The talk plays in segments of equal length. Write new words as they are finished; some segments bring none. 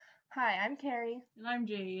Hi, I'm Carrie, And I'm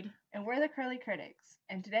Jade. and we're the Curly Critics,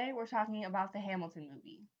 and today we're talking about the Hamilton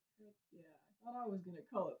movie. Yeah, I thought I was gonna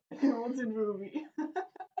call it the Hamilton movie.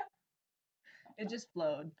 It just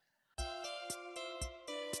flowed.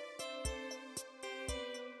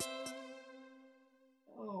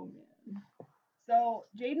 Oh man. So,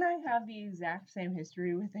 Jade and I have the exact same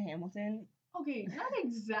history with the Hamilton. Okay, not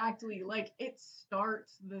exactly. Like it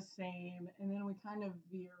starts the same, and then we kind of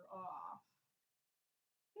veer off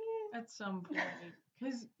at some point.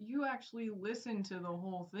 Because you actually listened to the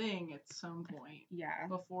whole thing at some point Yeah,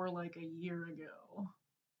 before like a year ago.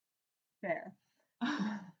 fair.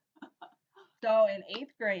 So, in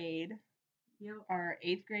eighth grade, Yep. our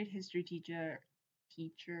eighth grade history teacher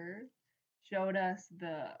showed us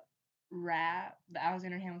the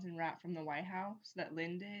Alexander Hamilton rap from the White House that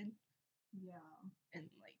Lynn did Yeah. in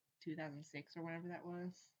like 2006 or whatever that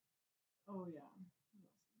was. Oh yeah.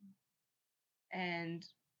 And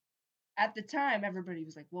at the time, everybody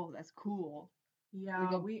was like, "Whoa, that's cool." Like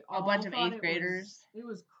Yeah, we a bunch all of thought eighth it was graders, it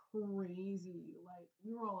was crazy. Like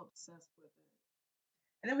we were all obsessed with it.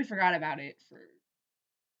 and then we forgot about it for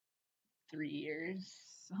 3 years.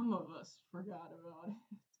 Some of us forgot about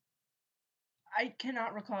it. I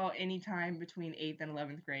cannot recall any time between eighth and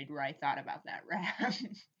 11th grade where I thought about that rap.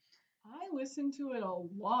 I listened to it a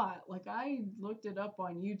lot. Like I looked it up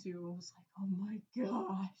on YouTube and was like, "Oh my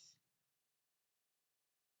gosh."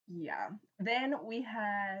 Yeah. Then we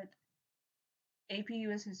had AP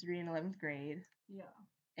US History in 11th grade Yeah.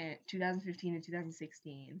 in 2015 and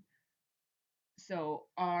 2016. So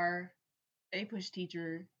our A Push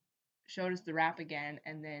teacher showed us the rap again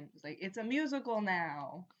and then was like, "It's a musical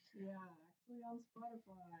now." Yeah, actually on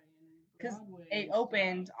Spotify and Because Broadway it and stuff.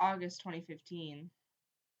 opened August 2015.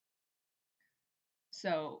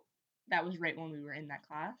 So that was right when we were in that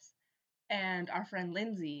class. And our friend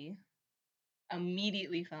Lindsay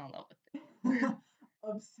immediately fell in love with it.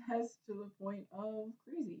 Obsessed to the point of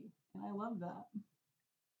crazy. And I love that.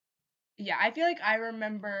 Yeah, I feel like I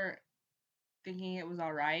remember thinking it was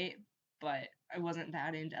all right, but I wasn't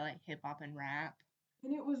that into like hip hop and rap.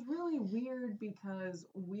 And it was really weird because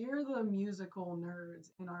we're the musical nerds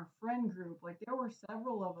in our friend group. Like there were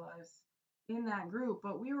several of us in that group,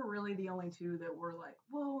 but we were really the only two that were like,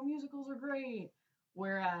 "Whoa, musicals are great."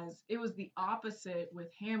 Whereas it was the opposite with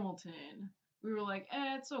Hamilton. We were like,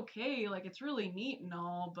 it's okay. Like it's really neat and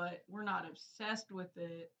all, but we're not obsessed with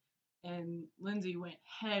it." And Lindsay went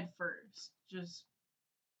head first, just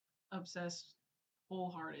obsessed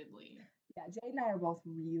wholeheartedly. Yeah, Jade and I are both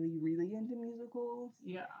really, really into musicals,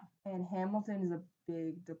 Yeah. and Hamilton is a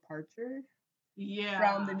big departure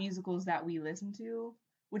from the Yeah. musicals that we listen to,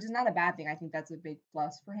 which is not a bad thing. I think that's a big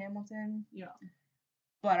plus for Hamilton. Yeah.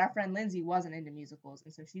 But our friend Lindsay wasn't into musicals,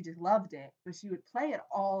 and so she just loved it, but she would play it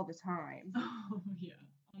all the time Oh yeah,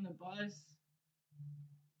 on the bus.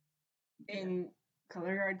 Yeah, in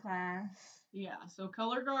color guard class. yeah. So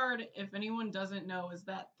color guard, if anyone doesn't know, is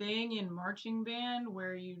that thing in marching band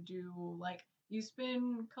where you do like you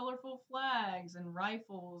spin colorful flags and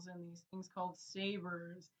rifles and these things called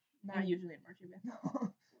sabers. Not And usually in marching band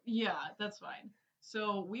though. yeah, that's fine.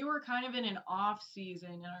 So we were kind of in an off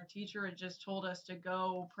season, and our teacher had just told us to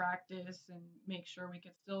go practice and make sure we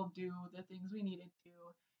could still do the things we needed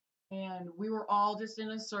to. And we were all just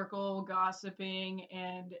in a circle gossiping.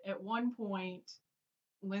 And at one point,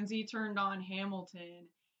 Lindsay turned on Hamilton.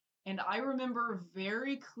 And I remember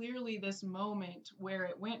very clearly this moment where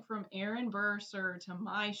it went from Aaron Burr to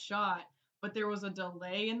my shot, but there was a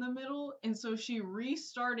delay in the middle. And so she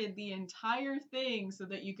restarted the entire thing so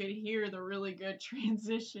that you could hear the really good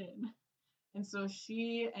transition. And so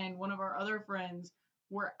she and one of our other friends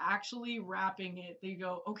were actually rapping it. They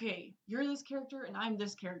go, "Okay, you're this character and I'm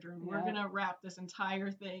this character, and we're Yeah. gonna rap this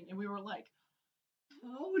entire thing." And we were like,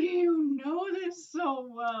 "How do you know this so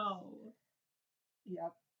well?"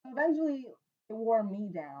 Yep. Eventually, it wore me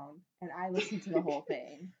down, and I listened to the whole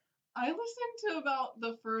thing. I listened to about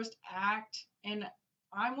the first act, and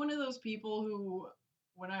I'm one of those people who,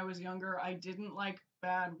 when I was younger, I didn't like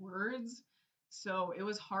bad words. So it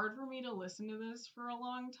was hard for me to listen to this for a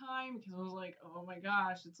long time because I was like, oh my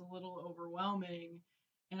gosh, it's a little overwhelming.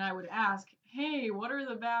 And I would ask, hey, what are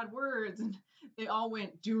the bad words? And they all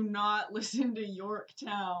went, do not listen to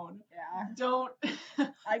Yorktown. Yeah. Don't.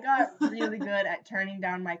 I got really good at turning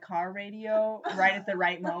down my car radio right at the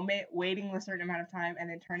right moment, waiting a certain amount of time, and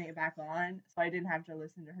then turning it back on so I didn't have to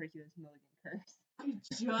listen to Hercules Milligan curse. I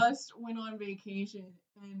just went on vacation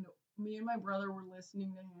and me and my brother were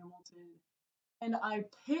listening to Hamilton. And I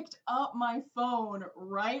picked up my phone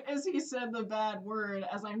right as he said the bad word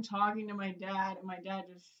as I'm talking to my dad. And my dad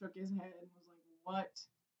just shook his head and was like, "What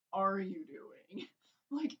are you doing?"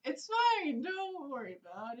 Like, it's fine. Don't worry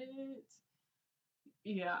about it.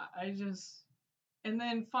 Yeah, and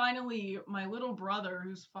then finally, my little brother,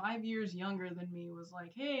 who's 5 years younger than me, was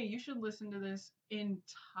like, hey, you should listen to this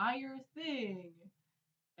entire thing.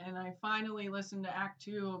 And I finally listened to Act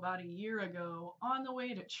Two about a year ago on the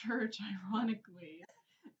way to church, ironically.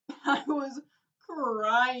 I was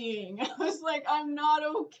crying. I was like, I'm not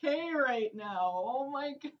okay right now. Oh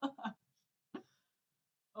my God.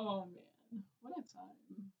 Oh man. What a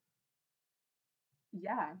time.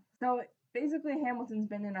 Yeah. So basically, Hamilton's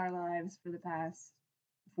been in our lives for the past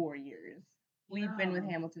 4 years. We've been with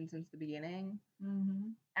Yeah. Hamilton since the beginning.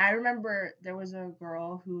 Mm-hmm. I remember there was a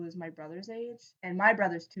girl who was my brother's age, and my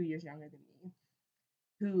brother's 2 years younger than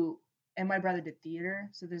me, and my brother did theater.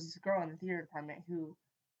 So there's this girl in the theater department who,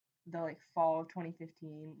 the like fall of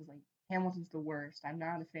 2015, was like, Hamilton's the worst. I'm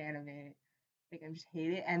not a fan of it. Like, I just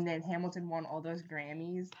hate it. And then Hamilton won all those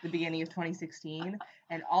Grammys the beginning of 2016,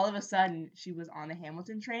 and all of a sudden she was on the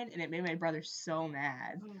Hamilton train, and it made my brother so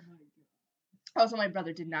mad. Oh my God. Also, my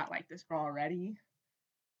brother did not like this girl already,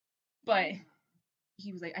 but Yeah.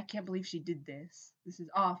 he was like, I can't believe she did this. This is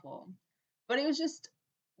awful. But it was just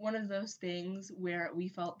one of those things where we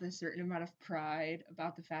felt this certain amount of pride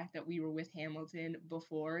about the fact that we were with Hamilton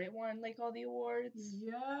before it won like all the awards.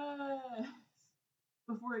 Yes.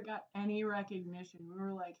 Before it got any recognition, we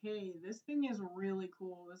were like, hey, this thing is really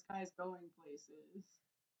cool. This guy's going places.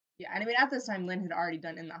 Yeah, and I mean, at this time, Lynn had already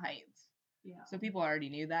done In the Heights, Yeah. so people already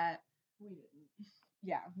knew that. We didn't.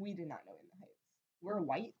 Yeah, we did not know In the Heights. We're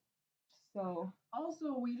white, so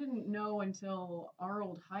Also, we didn't know until our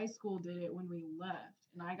old high school did it when we left,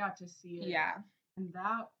 and I got to see it. yeah, And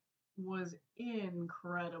that was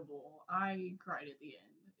incredible. I cried at the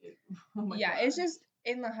end. Oh my yeah. God. It's just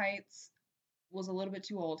In the Heights was a little bit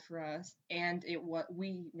too old for us, and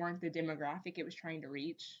we weren't the demographic it was trying to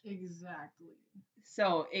reach. Exactly.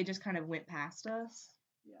 So it just kind of went past us.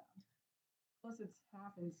 Yeah. Plus, it's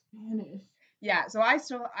half in Spanish. Yeah, so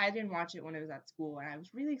I didn't watch it when it was at school, and I was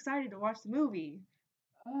really excited to watch the movie.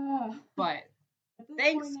 But At this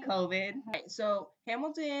thanks, point, COVID. Right, so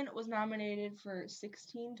Hamilton was nominated for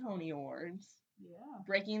 16 Tony Awards, yeah.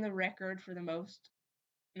 breaking the record for the most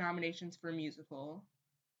nominations for a musical.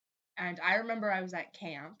 And I remember I was at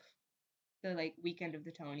camp the like weekend of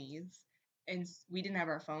the Tonys, and we didn't have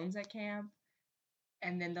our phones at camp.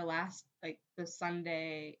 And then the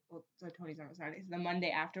Sunday, well, the Tonys aren't Sundays, the Monday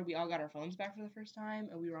after, we all got our phones back for the first time,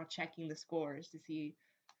 and we were all checking the scores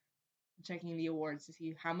checking the awards to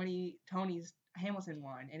see how many Tonys Hamilton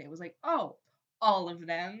won, and it was like, oh, all of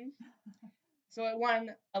them. So it won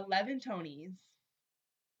 11 Tonys,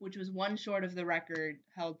 which was one short of the record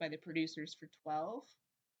held by the producers for 12.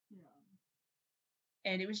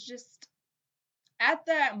 Yeah. And it was just at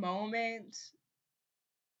that moment,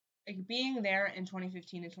 like being there in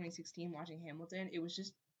 2015 and 2016 watching Hamilton, it was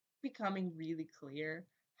just becoming really clear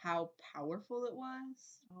how powerful it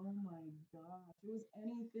was. Oh my gosh. It was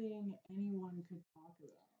anything anyone could talk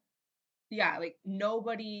about. Yeah, like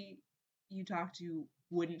nobody you talk to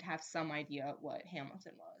wouldn't have some idea what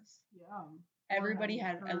Hamilton was. Yeah. Everybody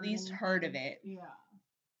had at least heard of it. Yeah.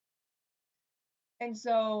 And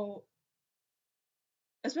so,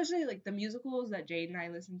 especially like the musicals that Jade and I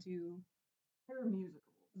listen to, They're musicals.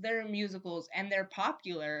 they're musicals and they're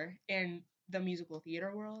popular in the musical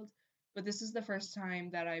theater world. But this is the first time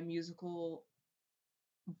that a musical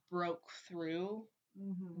broke through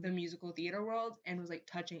the musical theater world and was like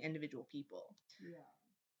touching individual people. Yeah.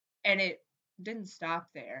 And it didn't stop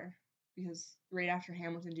there because right after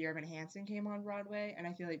Hamilton, Dear Evan Hansen came on Broadway, and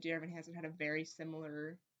I feel like Dear Evan Hansen had a very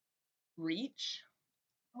similar reach.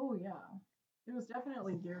 Oh yeah. It was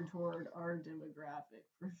definitely geared toward our demographic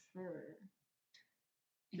for sure.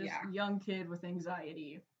 Just Yeah. young kid with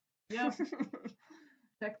anxiety. Yep.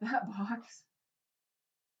 Check that box.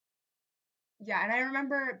 Yeah, and I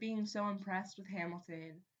remember being so impressed with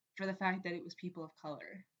Hamilton for the fact that it was people of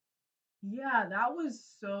color. Yeah, that was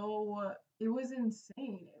so, it was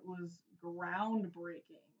insane. It was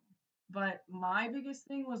groundbreaking. But my biggest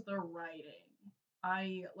thing was the writing.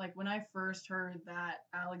 Like, when I first heard that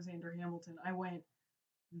Alexander Hamilton, I went,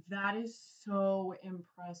 that is so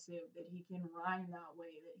impressive that he can rhyme that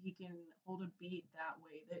way, that he can hold a beat that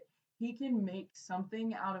way, that he can make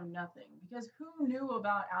something out of nothing. Because who knew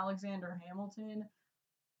about Alexander Hamilton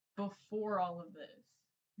before all of this?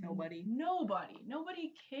 Nobody.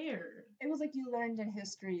 Nobody cared. It was like you learned in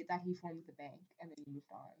history that he formed the bank and then you moved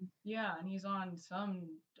on. Yeah, and he's on some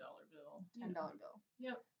dollar bill. $10 bill.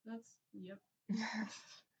 Yep.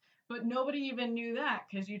 But nobody even knew that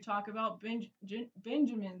because you talk about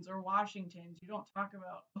Benjamins or Washingtons. You don't talk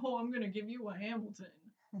about, oh, I'm going to give you a Hamilton.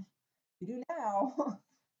 You do now.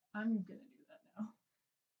 I'm gonna do that now.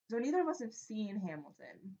 So neither of us have seen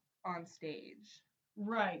Hamilton on stage.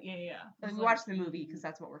 Right, yeah. Like, we watched the movie because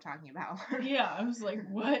that's what we're talking about. Yeah, I was like,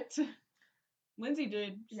 what? Lindsay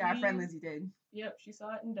did. Yeah, our friend Lindsay did. Yep, she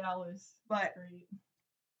saw it in Dallas. But great.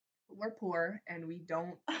 We're poor and we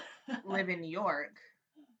don't live in New York.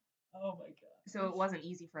 Oh my god. So it wasn't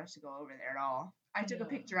easy for us to go over there at all. I took a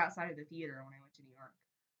picture outside of the theater when I went to New York.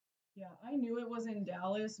 Yeah, I knew it was in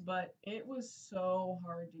Dallas, but it was so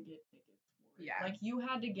hard to get tickets for it. Yeah. Like, you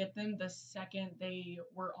had to get them the second they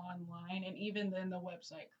were online, and even then the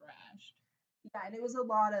website crashed. Yeah, and it was a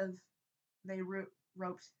lot of, they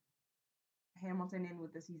roped Hamilton in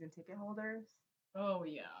with the season ticket holders. Oh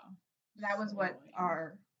yeah. That was So what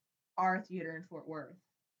annoying. our theater in Fort Worth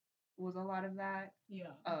was, a lot of that.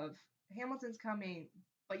 Yeah. Of Hamilton's coming,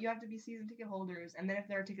 but you have to be season ticket holders, and then if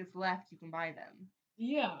there are tickets left, you can buy them.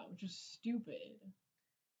 Yeah, which is stupid.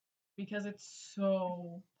 Because it's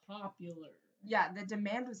so popular. Yeah, the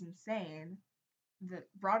demand was insane. The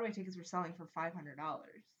Broadway tickets were selling for $500.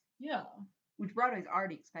 Yeah. Which Broadway's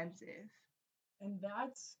already expensive. And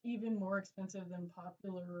that's even more expensive than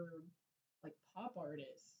popular, like, pop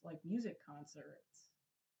artists, like music concerts.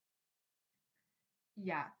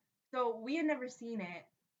 Yeah. So we had never seen it,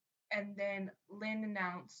 and then Lynn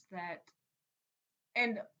announced that,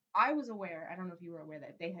 and I was aware, I don't know if you were aware,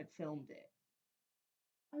 that they had filmed it.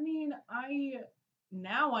 I mean,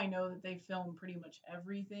 now I know that they film pretty much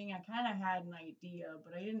everything. I kind of had an idea,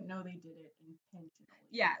 but I didn't know they did it intentionally.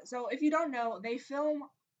 Yeah, so if you don't know, they film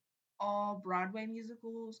all Broadway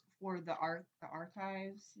musicals for the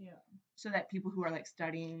archives. Yeah. So that people who are like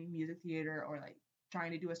studying music theater or like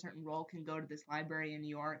trying to do a certain role can go to this library in New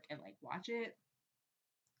York and like watch it.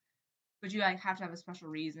 But you like have to have a special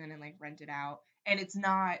reason and like rent it out. And it's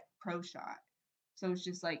not pro shot. So it's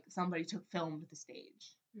just like somebody took film with the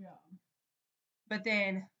stage. Yeah. But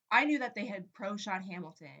then I knew that they had pro shot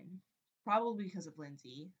Hamilton, probably because of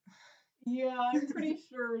Lindsay. Yeah, I'm pretty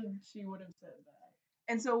sure she would have said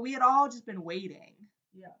that. And so we had all just been waiting.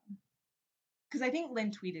 Yeah. Because I think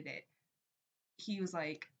Lynn tweeted it. He was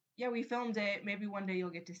like, yeah, we filmed it. Maybe one day you'll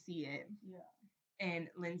get to see it. Yeah. And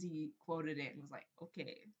Lindsay quoted it and was like,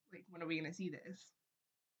 okay, like, when are we going to see this?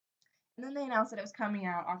 And then they announced that it was coming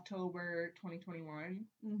out October 2021.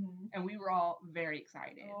 Mm-hmm. And we were all very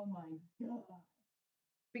excited. Oh my god.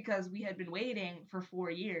 Because we had been waiting for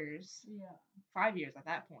 4 years. Yeah. 5 years at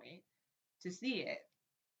that point to see it.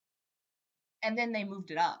 And then they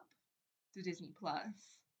moved it up to Disney Plus.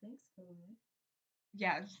 Thanks, COVID.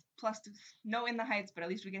 Yeah, plus no In the Heights, but at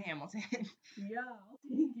least we get Hamilton. Yeah, I'll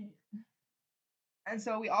take it. And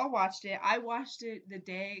so we all watched it. I watched it the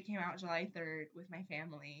day it came out, July 3rd, with my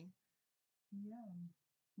family. Yeah.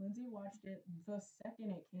 Lindsay watched it the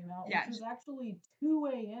second it came out, Yeah, which was actually 2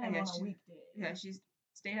 a.m. Yeah, on a weekday. Yeah, she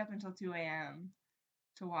stayed up until 2 a.m.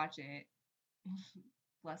 to watch it.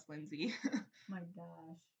 Bless Lindsay. My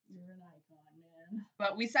gosh, you're an icon, man.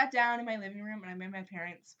 But we sat down in my living room and I made my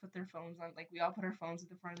parents put their phones on. Like, we all put our phones at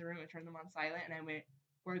the front of the room and turned them on silent. And I went,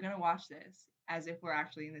 we're going to watch this as if we're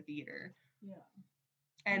actually in the theater. Yeah.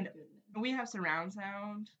 And we have surround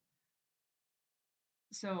sound.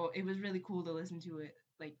 So it was really cool to listen to it,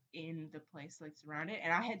 like, in the place, like, surrounded.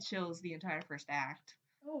 And I had chills the entire first act.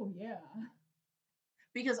 Oh, yeah.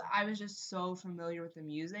 Because I was just so familiar with the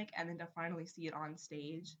music, and then to finally see it on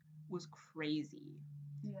stage was crazy.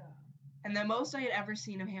 Yeah. And the most I had ever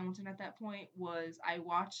seen of Hamilton at that point was I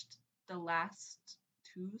watched the last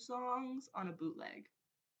 2 songs on a bootleg.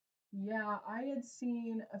 Yeah, I had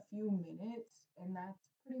seen a few minutes, and that's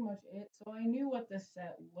pretty much it. So I knew what the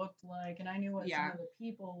set looked like, and I knew what some of the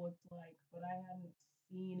people looked like, but I hadn't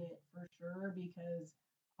seen it for sure because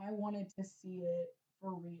I wanted to see it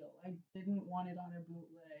for real. I didn't want it on a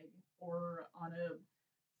bootleg or on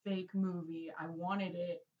a fake movie. I wanted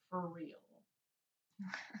it for real.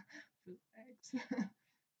 Bootlegs.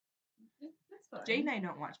 It's fine. Jade and I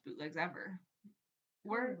don't watch bootlegs ever.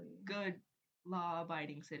 We're good,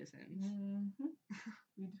 law-abiding citizens. Mm-hmm.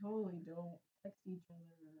 We totally don't text each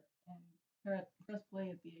other and press play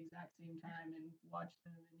at the exact same time and watch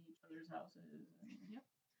them in each other's houses. And, yep.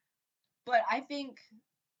 But I think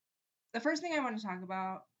the first thing I want to talk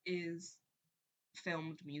about is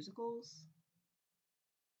filmed musicals.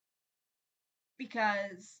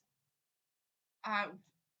 Because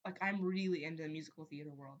I'm really into the musical theater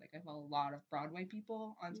world. Like, I follow a lot of Broadway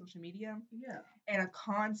people on social media. Yeah. And a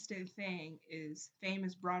constant thing is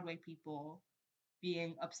famous Broadway people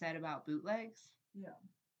being upset about bootlegs. Yeah.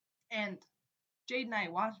 And Jade and I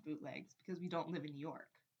watch bootlegs because we don't live in New York.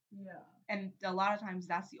 Yeah. And a lot of times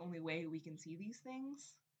that's the only way we can see these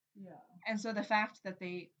things. Yeah. And so the fact that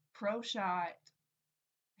they pro-shot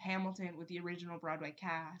Hamilton with the original Broadway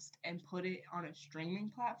cast and put it on a streaming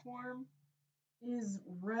platform is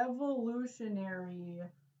revolutionary,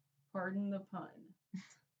 pardon the pun.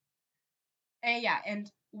 And yeah,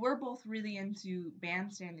 and we're both really into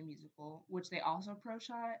Bandstand the Musical, which they also pro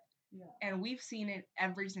shot. Yeah. And we've seen it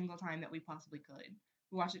every single time that we possibly could.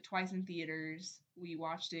 We watched it twice in theaters. We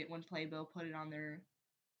watched it when Playbill put it on their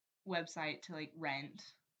website to like rent.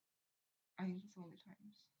 I think that's the only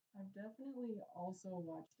times. I've definitely also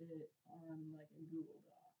watched it on like a Google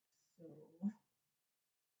Doc. So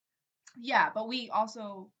Yeah, but we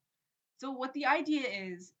also so what the idea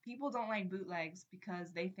is, people don't like bootlegs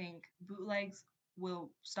because they think bootlegs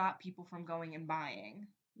will stop people from going and buying.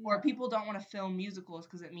 Or yeah. people don't want to film musicals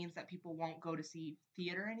because it means that people won't go to see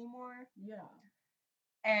theater anymore. Yeah.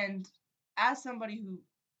 And as somebody who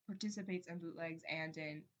participates in bootlegs and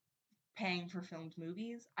in paying for filmed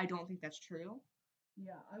movies, I don't think that's true.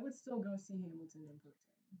 Yeah, I would still go see Hamilton in person.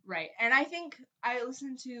 Right. And I think I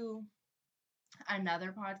listened to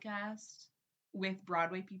another podcast with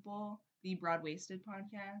Broadway people, the Broadwasted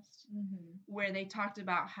podcast, where they talked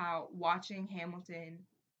about how watching Hamilton,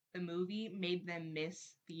 the movie, made them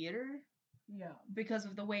miss theater. Yeah. Because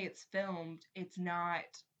of the way it's filmed, it's not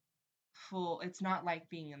full, it's not like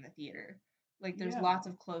being in the theater. Like there's lots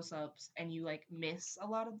of close-ups and you like miss a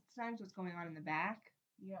lot of the times what's going on in the back.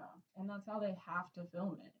 Yeah, and that's how they have to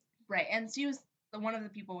film it. Right. And she was one of the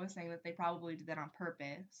people was saying that they probably did that on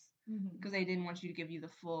purpose because they didn't want you to give you the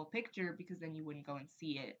full picture because then you wouldn't go and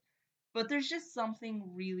see it. But there's just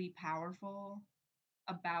something really powerful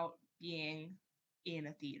about being in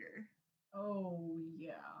a theater. Oh,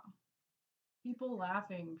 yeah. People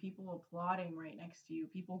laughing, people applauding right next to you,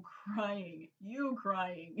 people crying, you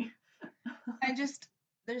crying. And just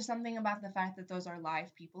there's something about the fact that those are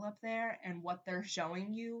live people up there and what they're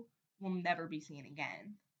showing you will never be seen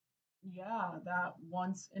again. Yeah, that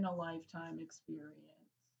once in a lifetime experience.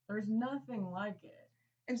 There's nothing like it.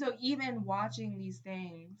 And so even watching these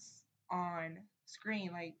things on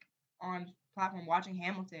screen, like on platform, watching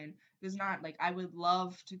Hamilton, does not like I would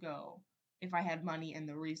love to go if I had money and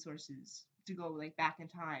the resources to go like back in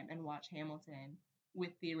time and watch Hamilton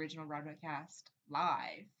with the original Broadway cast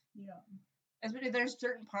live. Yeah. Especially there's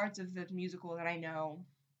certain parts of the musical that I know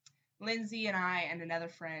Lindsay and I and another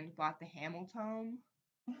friend bought the Hamiltome,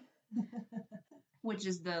 which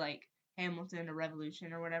is the like Hamilton a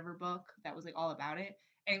Revolution or whatever book that was like all about it.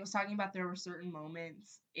 And it was talking about there were certain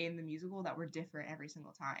moments in the musical that were different every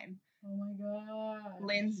single time. Oh my god.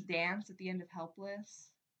 Lynn's dance at the end of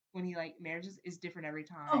Helpless when he like marriages is different every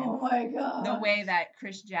time. Oh my god. The way that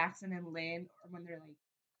Chris Jackson and Lynn, or when they're like,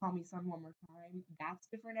 call me son one more time, that's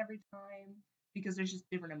different every time because there's just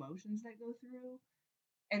different emotions that go through.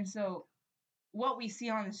 And so what we see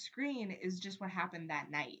on the screen is just what happened that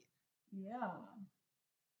night. Yeah.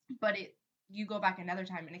 But you go back another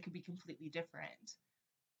time and it could be completely different.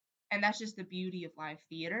 And that's just the beauty of live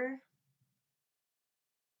theater.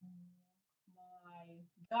 Oh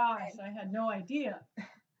my gosh, I had no idea.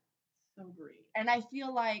 So great. And I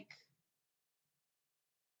feel like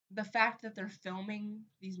the fact that they're filming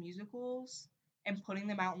these musicals and putting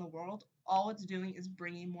them out in the world, all it's doing is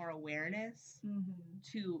bringing more awareness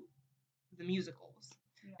to the musicals.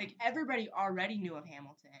 Yeah. Like everybody already knew of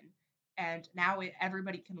Hamilton, and now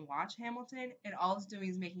everybody can watch Hamilton, and all it's doing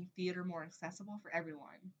is making theater more accessible for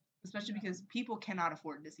everyone, especially because people cannot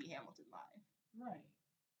afford to see Hamilton live. Right.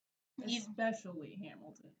 Especially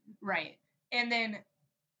Hamilton. Right. And then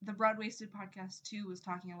the Broadwasted podcast too was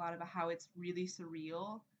talking a lot about how it's really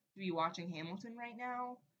surreal to be watching Hamilton right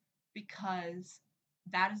now because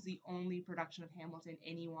that is the only production of Hamilton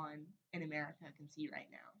anyone in America can see right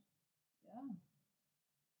now. Yeah.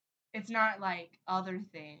 It's not like other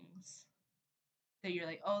things that you're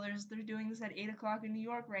like, oh, they're doing this at 8:00 in New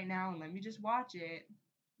York right now, and let me just watch it.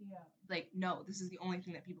 Yeah. Like, no, this is the only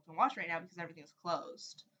thing that people can watch right now because everything is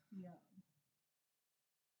closed. Yeah.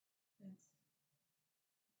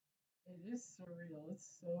 It is surreal.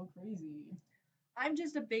 It's so crazy. I'm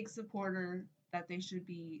just a big supporter that they should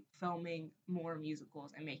be filming more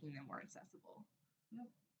musicals and making them more accessible. Yep.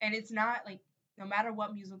 And it's not like no matter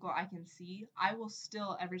what musical I can see, I will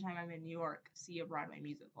still every time I'm in New York see a Broadway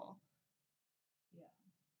musical. Yeah.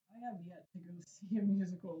 I have yet to go see a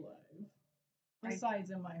musical live.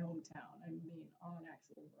 Besides in my hometown, I mean on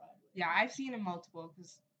actual Broadway. Yeah, I've seen them multiple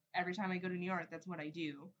because every time I go to New York, that's what I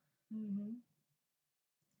do.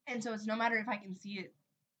 And so it's no matter if I can see it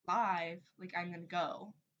live, like I'm gonna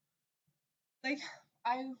go. Like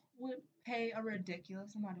I would pay a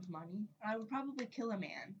ridiculous amount of money. I would probably kill a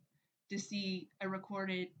man to see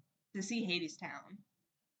Hadestown.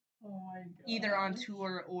 Oh my god. Either on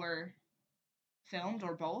tour or filmed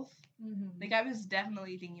or both. Mm-hmm. Like I was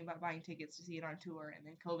definitely thinking about buying tickets to see it on tour, and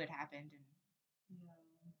then COVID happened, and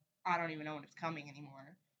Yeah. I don't even know when it's coming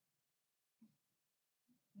anymore.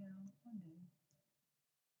 Yeah. One day.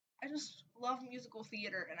 I just love musical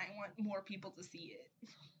theater, and I want more people to see it.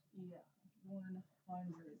 Yeah. 100%.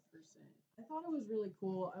 I thought it was really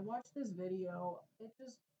cool. I watched this video. It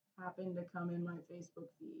just happened to come in my Facebook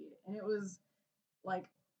feed, and it was like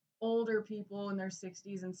older people in their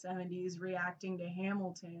 60s and 70s reacting to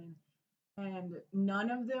Hamilton, and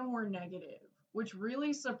none of them were negative, which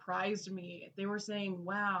really surprised me. They were saying,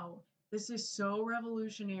 wow, this is so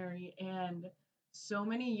revolutionary, and so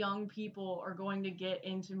many young people are going to get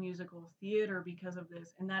into musical theater because of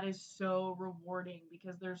this. And that is so rewarding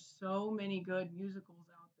because there's so many good musicals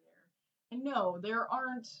out there. And no, there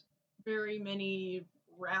aren't very many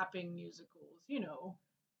rapping musicals,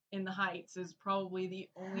 In the Heights is probably the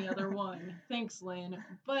only other one. Thanks, Lynn.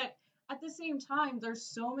 But at the same time, there's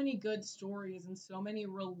so many good stories and so many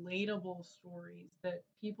relatable stories that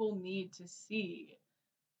people need to see.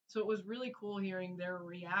 So it was really cool hearing their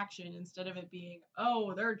reaction instead of it being,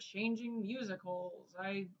 oh, they're changing musicals.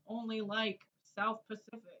 I only like South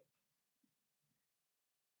Pacific.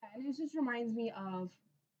 And it just reminds me of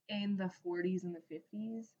in the 40s and the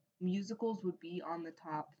 50s, musicals would be on the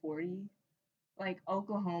top 40. Like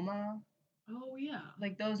Oklahoma, Oh, yeah.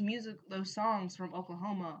 like those songs from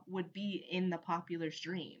Oklahoma would be in the popular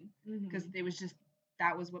stream because Mm-hmm. it was just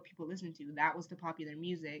that was what people listened to. That was the popular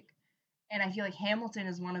music. And I feel like Hamilton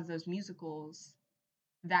is one of those musicals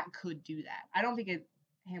that could do that. I don't think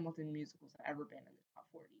Hamilton musicals have ever been in the top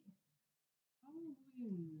 40.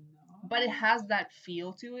 Probably But it not. has that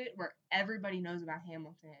feel to it where everybody knows about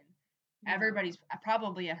Hamilton. Yeah. Everybody's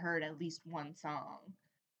probably heard at least one song.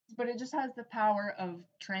 But it just has the power of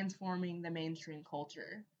transforming the mainstream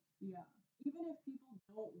culture. Yeah. Even if people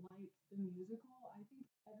don't like the musical, I think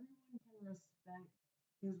everyone can respect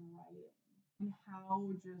his writing and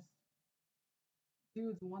how just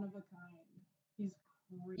dude's one of a kind. He's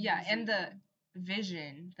crazy. Yeah, and the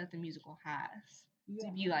vision that the musical has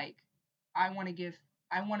to be Yeah. like, I want to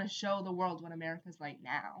show the world what America's like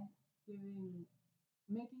now.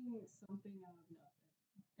 Making something out of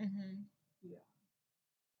nothing. Mm-hmm. Yeah.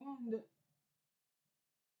 And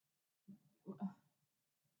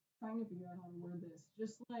trying to figure out how to word this,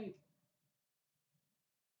 just like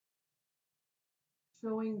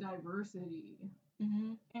showing diversity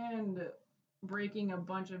Mm-hmm. and breaking a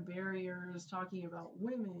bunch of barriers, talking about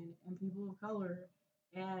women and people of color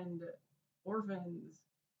and orphans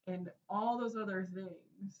and all those other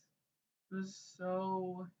things. It was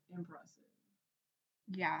so impressive.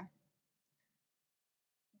 Yeah.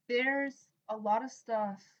 There's a lot of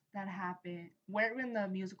stuff that happened when the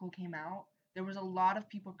musical came out. There was a lot of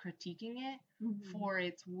people critiquing it for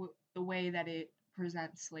the way that it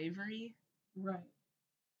presents slavery, Right.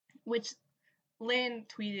 which Lynn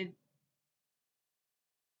tweeted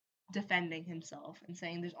defending himself and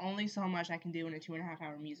saying there's only so much I can do in a 2.5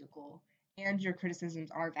 hour musical, and your criticisms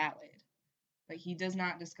are valid. Like he does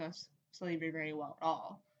not discuss slavery very well at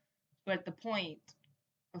all. But the point,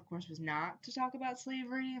 of course, was not to talk about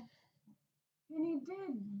slavery. And he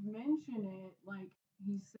did mention it, like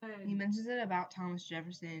he said. He mentions it about Thomas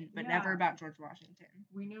Jefferson, but Yeah. never about George Washington.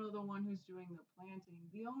 We know the one who's doing the planting.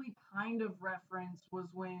 The only kind of reference was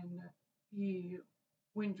when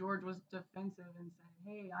George was defensive and said,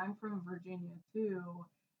 "Hey, I'm from Virginia too,"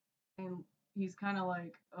 and he's kind of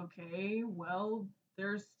like, "Okay, well,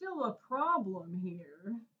 there's still a problem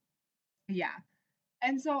here." Yeah.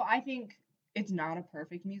 And so I think it's not a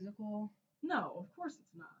perfect musical, No, of course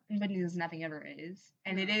it's not. but because nothing ever is.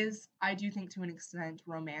 And it No. is, I do think, to an extent,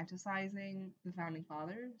 romanticizing the founding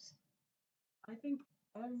fathers. I think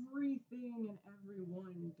everything and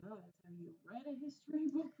everyone does. Have you read a history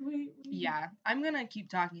book lately? Yeah. I'm going to keep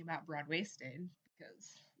talking about Broadwasted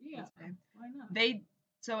because Yeah, why not?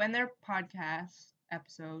 So in their podcast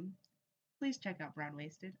episode, please check out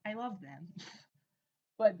Broadwasted. I love them.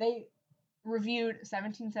 But they reviewed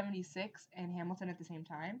 1776 and Hamilton at the same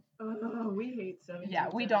time. Oh, we hate 1776. Yeah,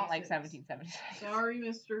 we don't like 1776. Sorry,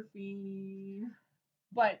 Mr. Feeney.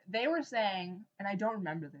 But they were saying, and I don't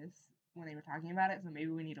remember this when they were talking about it, so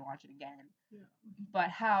maybe we need to watch it again. Yeah. But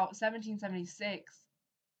how 1776,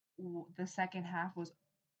 the second half was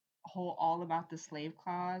all about the slave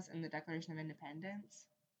clause and the Declaration of Independence.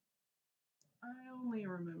 I only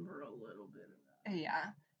remember a little bit of that.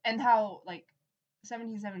 Yeah. And how, like,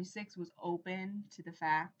 1776 was open to the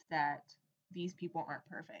fact that these people aren't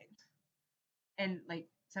perfect. And, like,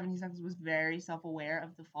 1776 was very self aware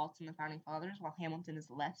of the faults in the founding fathers, while Hamilton is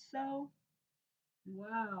less so.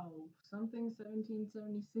 Wow, something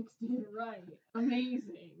 1776 did right.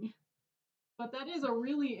 Amazing. But that is a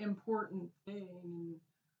really important thing. And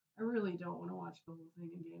I really don't want to watch the whole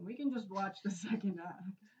thing again. We can just watch the second act.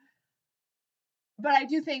 But I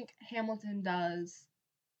do think Hamilton does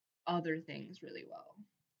other things really well.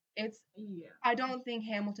 It's Yeah. I don't think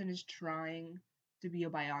Hamilton is trying to be a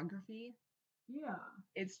biography. Yeah.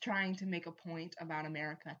 It's trying to make a point about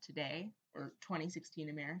America today or 2016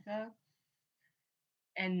 America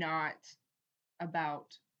and not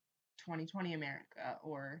about 2020 America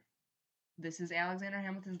or this is Alexander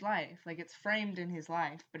Hamilton's life. Like it's framed in his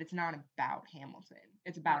life, but it's not about Hamilton.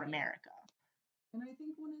 It's about Right. America. And I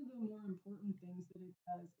think one of the more important things that it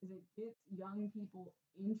does is it gets young people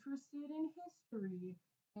interested in history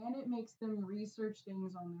and it makes them research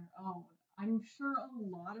things on their own. I'm sure a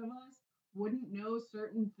lot of us wouldn't know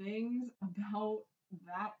certain things about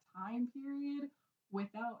that time period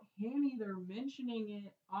without him either mentioning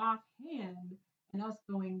it offhand and us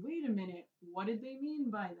going, wait a minute, what did they mean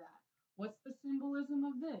by that? What's the symbolism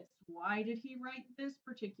of this? Why did he write this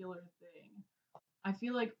particular thing? I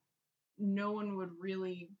feel like no one would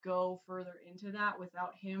really go further into that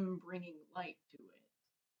without him bringing light to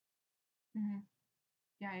it. Mm-hmm.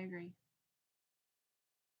 Yeah, I agree.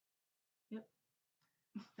 Yep.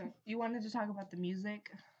 So, you wanted to talk about the music?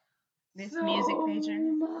 This music So major?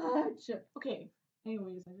 much. Okay.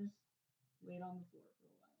 Anyways, I just laid on the floor for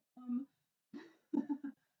a while.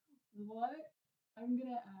 What I'm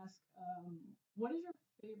gonna ask, what is your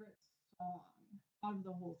favorite song out of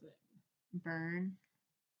the whole thing? Burn.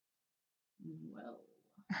 Well,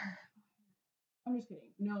 I'm just kidding.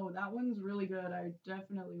 No, that one's really good. I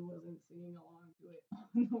definitely wasn't singing along to it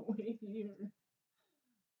on the way here.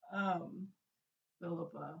 Um,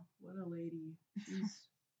 Philippa, what a lady. She's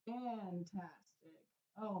fantastic.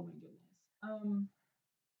 Oh my goodness.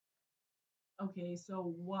 Okay,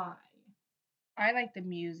 so why? I like the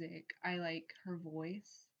music. I like her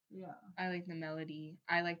voice. Yeah, I like the melody.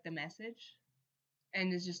 I like the message.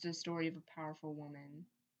 And it's just a story of a powerful woman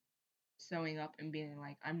showing up and being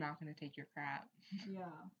like, I'm not going to take your crap. yeah.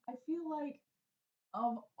 I feel like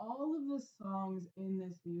of all of the songs in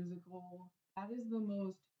this musical, that is the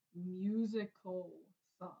most musical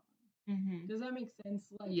song. Mm-hmm. Does that make sense?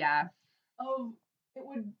 Like, Yeah. of it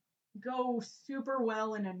would go super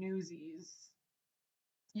well in a Newsies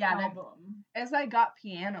Yeah, that album. it's like got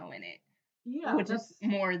piano in it, Yeah, which is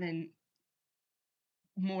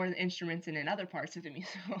more instruments in other parts of the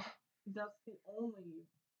musical. that's the only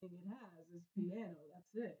thing it has is piano.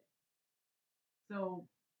 That's it. So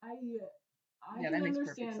I Yeah, that can makes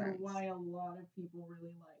perfect understand sense. why a lot of people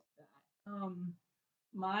really like that.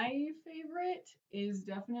 My favorite is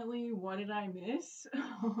definitely What Did I Miss?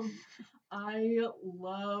 I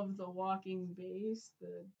love the walking bass.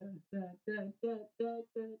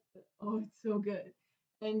 Oh, it's so good.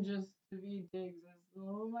 And just Daveed Diggs is the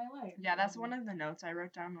love of my life. Yeah, that's one of the notes I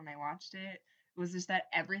wrote down when I watched it. Was just that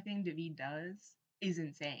everything David does is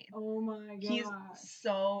insane. Oh my He's gosh.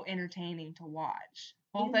 so entertaining to watch,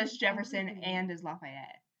 both In as Jefferson everything. and as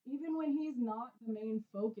Lafayette. Even when he's not the main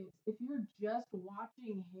focus, if you're just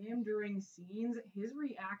watching him during scenes, his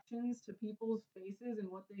reactions to people's faces and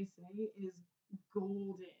what they say is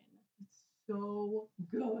golden. It's so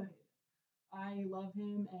good. I love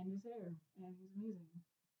him and his hair, and he's amazing.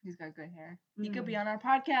 He's got good hair. He could Mm. be on our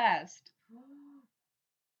podcast.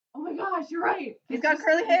 Oh my gosh, you're right. He's got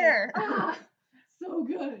curly hair. Ah, so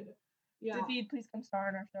good. Yeah. David, please come star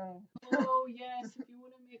on our show. Oh yes, if you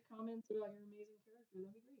want to make comments about your amazing character,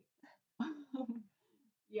 that'd be great.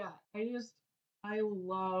 Yeah, I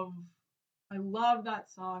love that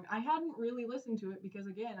song. I hadn't really listened to it because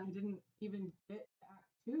again, I didn't even get Act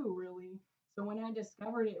 2 really. So when I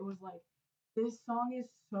discovered it, it was like this song is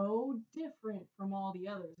so different from all the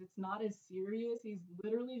others. It's not as serious. He's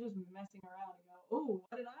literally just messing around and go, "Oh,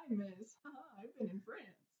 what did I miss? I've been in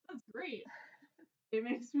France. That's great." It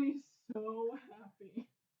makes me so happy.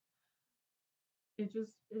 It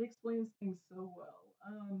explains things so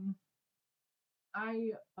well.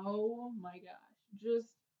 I oh my gosh,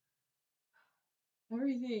 just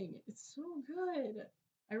everything. It's so good.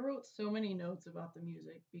 I wrote so many notes about the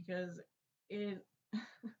music because it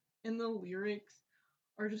and the lyrics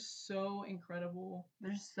are just so incredible.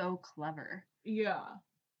 They're so clever. Yeah.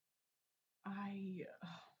 I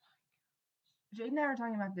Jade and I were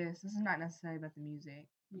talking about this. This is not necessarily about the music,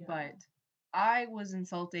 yeah. but I was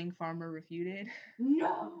insulting Farmer Refuted.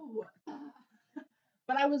 No.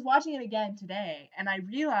 But I was watching it again today, and I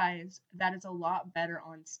realized that it's a lot better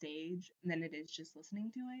on stage than it is just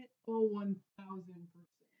listening to it. Oh, 1000%.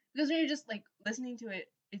 Because when you're just like listening to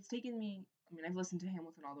it, it's taken me I mean, I've listened to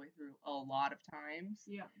Hamilton all the way through a lot of times,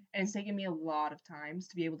 Yeah. and it's taken me a lot of times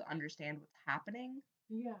to be able to understand what's happening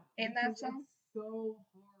Yeah. in that Because song. it's so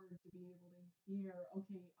hard to be able to hear,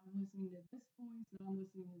 okay, I'm listening to this voice and I'm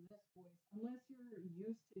listening to this voice. Unless you're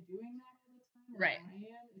used to doing that all the time, like Right. I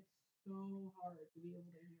am, it's so hard to be able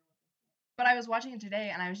to hear what they're saying. But I was watching it today,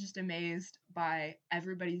 and I was just amazed by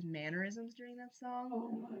everybody's mannerisms during that song.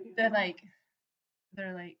 Oh my god.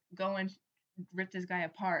 They're like going rip this guy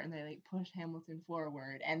apart, and they like push Hamilton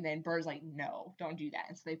forward, and then Burr's like, no, don't do that,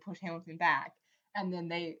 and so they push Hamilton back, and then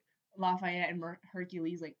Lafayette and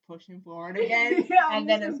Hercules like push him forward again, Yeah, and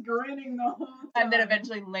he's then just grinning the whole time. and then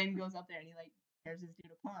eventually Lin goes up there and he like tears this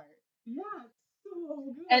dude apart. Yeah, it's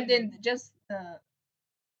so good. And then just the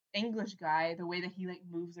English guy, the way that he like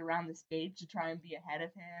moves around the stage to try and be ahead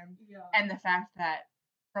of him, Yeah. and the fact that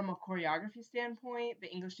from a choreography standpoint,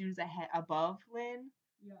 the English dude is above Lin,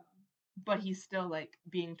 Yeah. but he's still like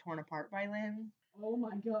being torn apart by Lin. Oh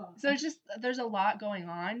my god. So it's just there's a lot going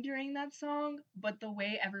on during that song, but the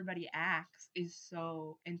way everybody acts is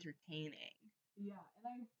so entertaining. Yeah, and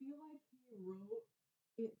I feel like he wrote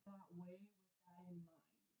it that way with that in mind.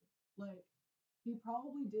 Like, he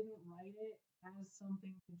probably didn't write it as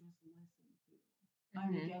something to just listen to.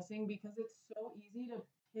 I'm guessing because it's so easy to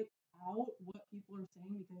pick out what people are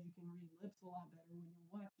saying because you can read lips a lot better when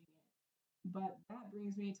you're watching it. But that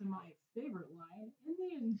brings me to my favorite line in the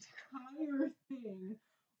entire thing,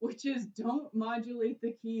 which is don't modulate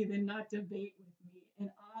the key, then not debate with me. And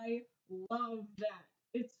I love that.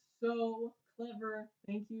 It's so clever.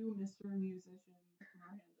 Thank you, Mr. Musician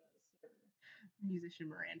Miranda, sir. Musician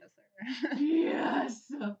Miranda, sir. Yes.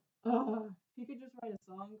 If you could just write a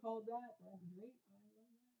song called that, that'd be great.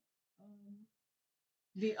 I love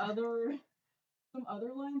that. The other, some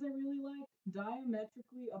other lines I really like: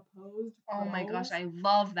 diametrically opposed. Oh my gosh, foes. I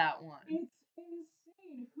love that one. It's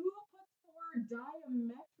insane. Who puts the word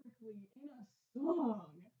diametrically in a song?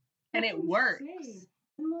 And That's it works. insane.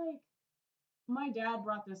 And like, my dad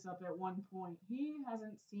brought this up at one point. He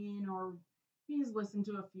hasn't seen or he's listened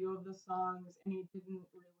to a few of the songs and he didn't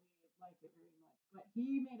really like it very much. But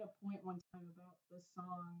he made a point one time about the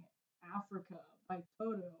song Africa by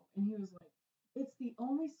Toto, and he was like, it's the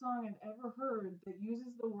only song I've ever heard that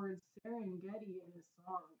uses the word Serengeti in a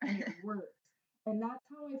song and it works. And that's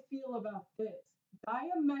how I feel about this.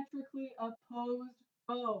 Diametrically opposed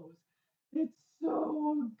foes. It's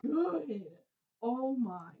so good. Oh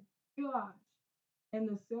my gosh. And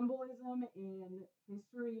the symbolism in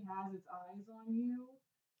history has its eyes on you.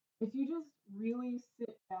 If you just really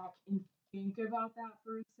sit back and think about that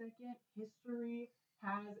for a second, history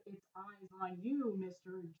has its eyes on you,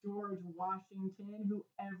 Mr. George Washington, who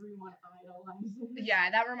everyone idolizes. Yeah,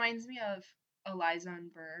 that reminds me of Eliza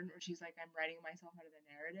and Byrne, where she's like, I'm writing myself out of the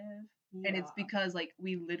narrative. Yeah. And it's because like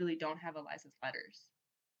we literally don't have Eliza's letters.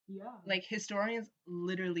 Yeah. Like historians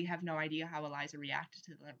literally have no idea how Eliza reacted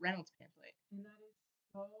to the Reynolds pamphlet. And that is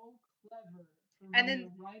so clever for And them then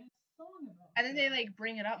to write a song about And then they that. like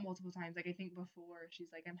bring it up multiple times. Like I think before she's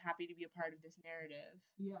like, I'm happy to be a part of this narrative.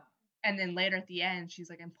 Yeah. And then later at the end, she's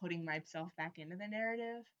like, I'm putting myself back into the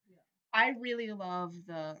narrative. Yeah. I really love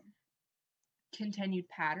the continued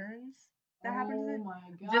patterns that happen to Oh it. my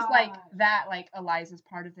god. Just like that, like Eliza's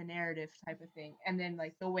part of the narrative type of thing. And then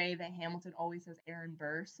like the way that Hamilton always says Aaron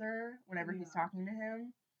Burr, sir, whenever he's Yeah. talking to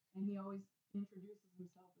him. And he always introduces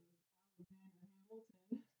himself as Alexander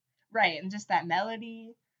Hamilton. Right, and just that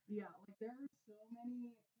melody. Yeah, like there are so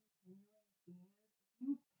many continuing themes. If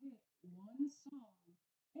you pick one song,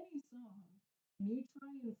 any song, and you try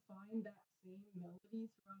and find that same melody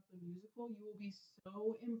throughout the musical, you will be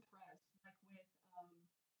so impressed. Like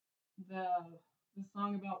with the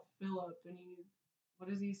song about Philip, and what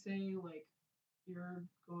does he say? Like you're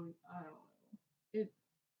going, I don't know.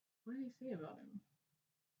 What did he say about him?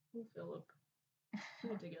 Oh, Philip.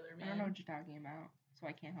 Put it together, man. I don't know what you're talking about, so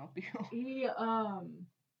I can't help you. He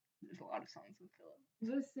There's a lot of songs with Philip.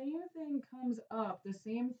 The same thing comes up. The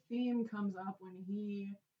same theme comes up when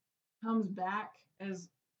he comes back as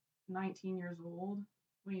 19 years old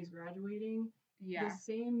when he's graduating. Yeah. The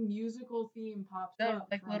same musical theme pops up.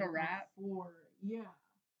 Like Little Rap. Before. Yeah.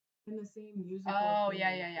 And the same musical. Oh, theme.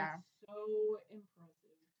 yeah, yeah, yeah. It's so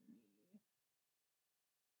impressive to me.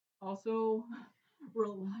 Also,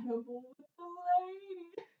 reliable with the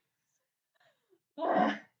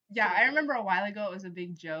ladies. Yeah, I remember a while ago it was a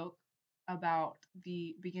big joke about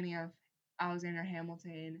the beginning of Alexander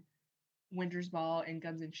Hamilton, Winter's Ball, and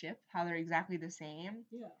Guns and Ship, how they're exactly the same.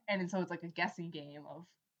 Yeah. And so it's like a guessing game of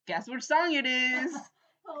guess which song it is.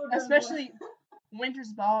 Oh, Especially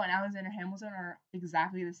Winter's Ball and Alexander Hamilton are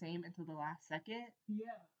exactly the same until the last second.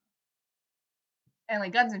 Yeah. And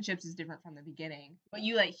like Guns and Chips is different from the beginning, but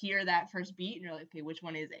you like hear that first beat and you're like, okay, which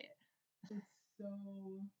one is it? It's so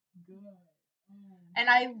good. Oh And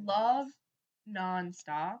my I love goodness.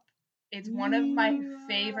 Nonstop. It's one of my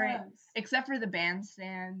favorite, Yes. except for the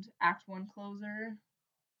Bandstand Act One closer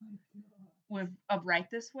My God. with of Right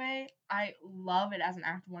This Way. I love it as an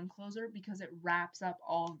Act One closer because it wraps up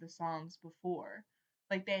all of the songs before.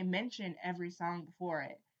 Like they mention every song before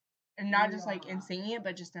it, and not just like in Yeah. singing it,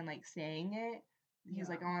 but just in like saying it. He's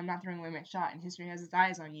like, Yeah. "Oh, I'm not throwing away my shot," and history has its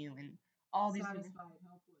eyes on you, and all these different. Satisfied,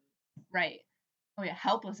 helpless. Right. Oh yeah,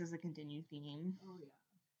 helpless is a continued theme. Oh yeah.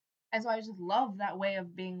 And so I just love that way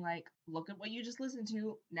of being like, look at what you just listened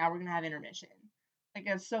to. Now we're gonna have intermission. Like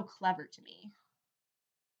it's so clever to me.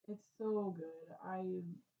 It's so good.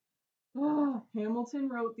 Hamilton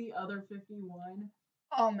wrote the other 51.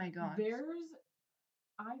 Oh my gosh. There's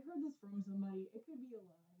I heard this from somebody. It could be a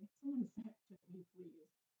lie. Someone fact check me, please.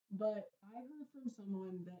 But I heard from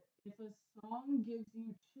someone that if a song gives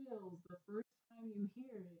you chills the first time you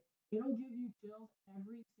hear it, it'll give you chills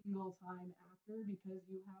every single time after because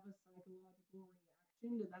you have a psychological reaction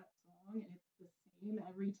to that song and it's the same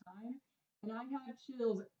every time. And I had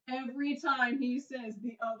chills every time he says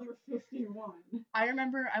the other 51. I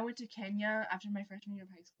remember I went to Kenya after my freshman year of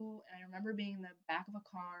high school, and I remember being in the back of a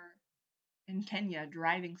car in Kenya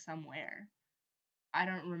driving somewhere. I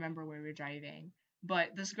don't remember where we were driving,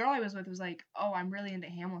 but this girl I was with was like, "Oh, I'm really into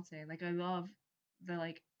Hamilton. Like, I love the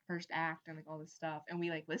like first act and like all this stuff." And we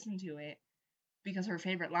like listened to it because her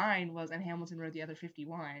favorite line was, "And Hamilton wrote the other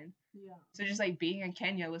 51." Yeah. So just like being in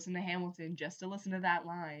Kenya, listen to Hamilton just to listen to that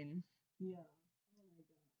line. Yeah. Oh my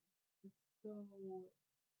god. It's so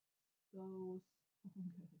good.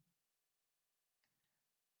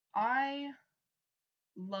 I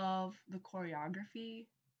love the choreography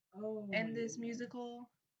Oh my in this goodness. musical.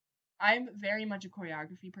 I'm very much a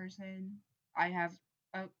choreography person. I have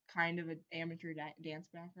a kind of an amateur dance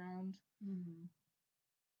background. Mm-hmm.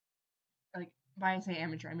 Like, by I say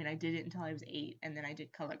amateur, I mean I did it until I was 8, and then I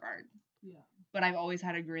did color guard. Yeah. But I've always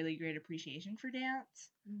had a really great appreciation for dance,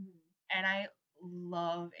 Mm-hmm. and I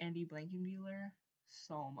love Andy Blankenbuehler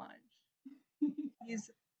so much. He's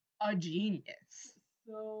a genius.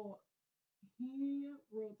 So he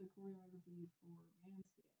wrote the choreography for Bandstand,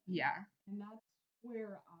 Yeah, and that's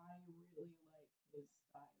where I really like his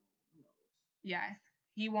style the most. yeah.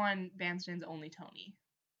 He won Bandstand's only Tony.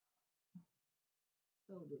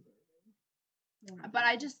 So deserving. Oh my But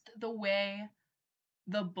I goodness. just, the way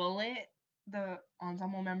the bullet, the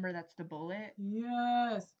ensemble member that's the bullet,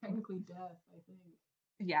 Yes, technically death, I think.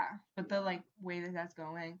 yeah, but the Yeah. like way that that's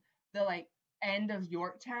going, the like end of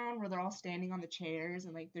Yorktown where they're all standing on the chairs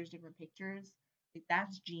and like there's different pictures, like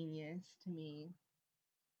that's genius to me.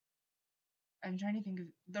 I'm trying to think of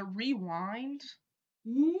the rewind.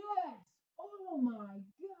 Yes. Oh my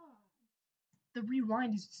god. The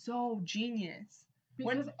rewind is so genius. Because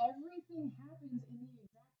When everything happens in the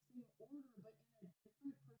exact same order, but in a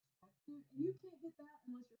different perspective, and you can't get that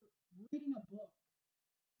unless you're reading a book.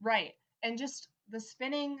 right, and just the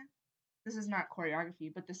spinning. This is not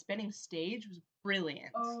choreography, but the spinning stage was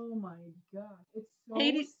brilliant. Oh my gosh, it's so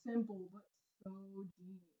Hades simple but so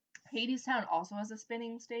genius. Hadestown also has a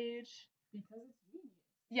spinning stage. Because it's genius.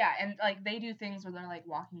 Yeah, and like they do things where they're like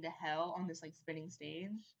walking to hell on this like spinning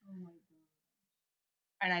stage, Oh my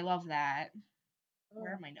god. and I love that.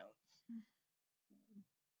 Where Oh. are my notes?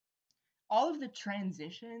 All of the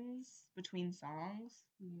transitions between songs,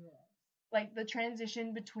 Yes. like the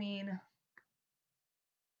transition between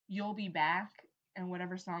 "You'll Be Back" and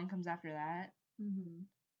whatever song comes after that. Mm-hmm.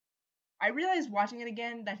 I realized watching it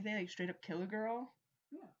again that they like straight up kill a girl.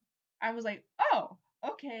 Yeah. I was like, oh,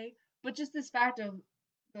 okay. But just this fact of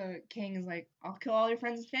the king is like, I'll kill all your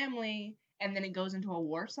friends and family, and then it goes into a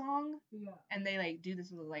war song, Yeah. and they like do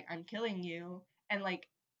this with like, I'm killing you, and like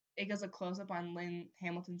it goes a close up on Lynn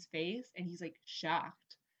Hamilton's face, and he's like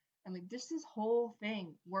shocked. And like this whole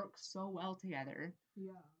thing works so well together,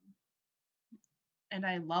 Yeah. and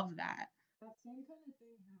I love that. That same kind of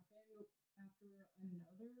thing happened after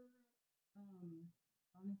another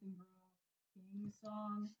Jonathan Groff King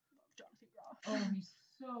song. Jonathan Groff. Oh, he's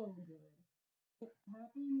so good. It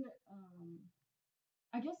happened,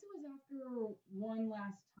 I guess it was after One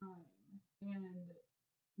Last Time, and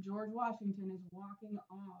George Washington is walking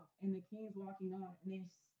off, and the King's walking on, and they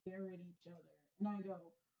stare at each other. And I go,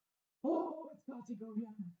 oh, it's about to go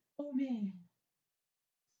down. Oh, man.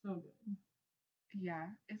 So good. Yeah,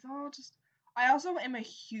 it's all just. I also am a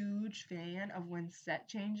huge fan of when set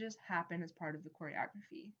changes happen as part of the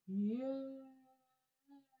choreography. Yes.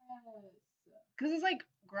 Because it's like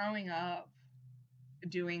growing up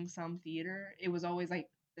doing some theater, it was always like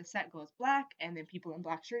the the set goes black, and then people in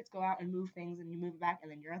black shirts go out and move things, and you move it back,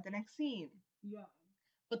 and then you're at the next scene. Yeah.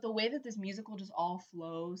 But the way that this musical just all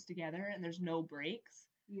flows together and there's no breaks,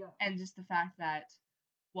 Yeah. and just the fact that,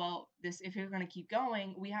 well, this if you're going to keep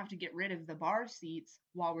going, we have to get rid of the bar seats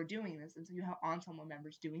while we're doing this, and so you have ensemble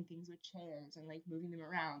members doing things with chairs and like moving them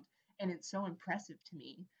around, and it's so impressive to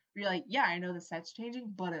me. You're like, yeah, I know the set's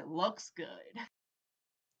changing, but it looks good.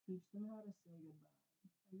 Teach them how to say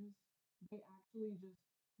goodbye. They actually just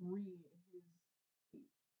read his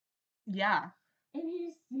speech. Yeah. And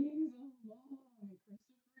he sings along.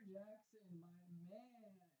 Christopher Jackson, my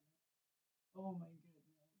man. Oh my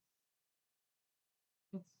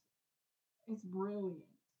goodness. It's brilliant.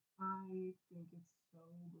 I think it's so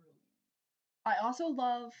brilliant. I also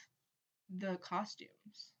love the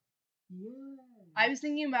costumes. Yes. I was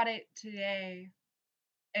thinking about it today.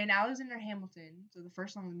 In Alexander Hamilton, so the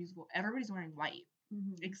first song of the musical, everybody's wearing white,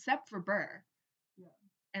 except for Burr. Yeah.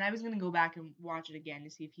 And I was gonna go back and watch it again to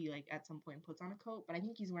see if he like at some point puts on a coat, but I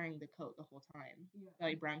think he's wearing the coat the whole time, the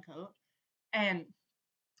like brown coat. And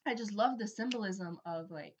I just love the symbolism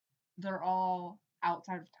of like they're all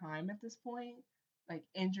outside of time at this point, like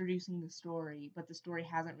introducing the story, but the story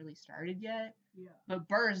hasn't really started yet. Yeah. But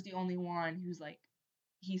Burr's the only one who's like,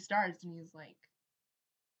 he starts and he's like,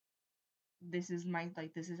 this is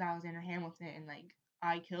Alexander Hamilton, and like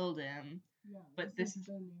I killed him. Yeah. But this is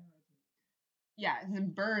the narrative. Yeah,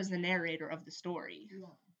 and Burr is the narrator of the story.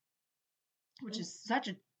 Yeah. Which is such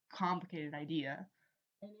a complicated idea.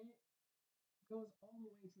 And it goes all the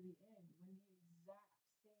way to the end when the exact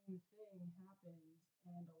same thing happens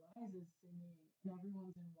and Eliza's singing and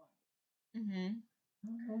everyone's in white.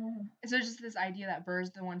 So just this idea that Burr's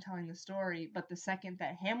the one telling the story, but the second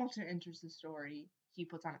that Hamilton enters the story, he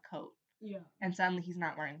puts on a coat. Yeah. And suddenly he's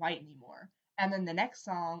not wearing white anymore. And then the next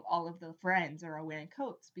song, all of the friends are all wearing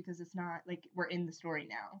coats because it's not like we're in the story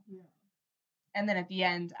now. Yeah. And then at the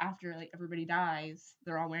end, after like everybody dies,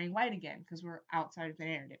 they're all wearing white again because we're outside of the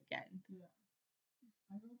narrative again. Yeah.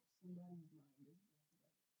 I hope somebody's mind is blown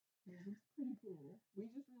because it's pretty cool. We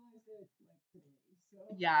just realized it like today. So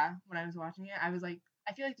yeah, when I was watching it, I was like,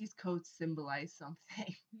 I feel like these coats symbolize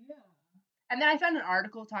something. Yeah. And then I found an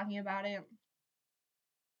article talking about it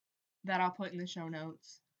that I'll put in the show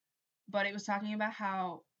notes. But it was talking about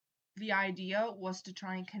how the idea was to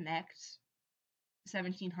try and connect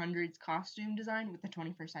 1700s costume design with the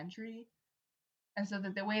 21st century. And so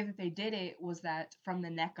that the way that they did it was that from the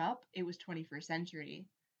neck up, it was 21st century.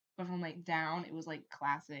 But from like down, it was like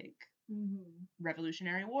classic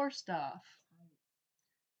Revolutionary War stuff.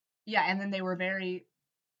 Yeah, and then the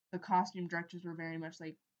costume directors were very much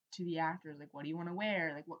like to the actors, like, what do you want to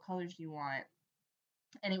wear? Like, what colors do you want?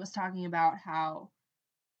 And it was talking about how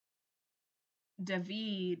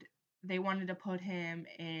David, they wanted to put him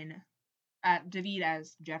in, David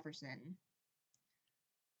as Jefferson,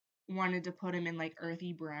 wanted to put him in like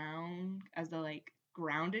earthy brown as the like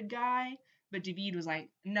grounded guy, but David was like,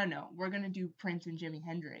 no, we're gonna do Prince and Jimi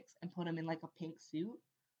Hendrix and put him in like a pink suit.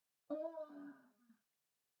 Yes,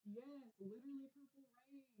 literally Purple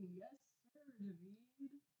Rain. Yes, sir, David.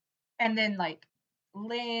 And then like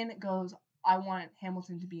Lynn goes, I want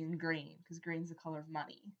Hamilton to be in green because green's the color of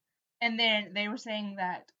money. And then they were saying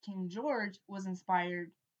that King George was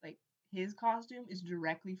inspired, like his costume is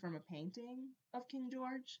directly from a painting of King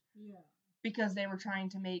George. Yeah. Because they were trying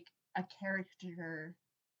to make a caricature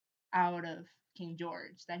out of King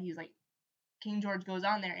George. That he's like, King George goes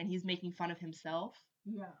on there and he's making fun of himself.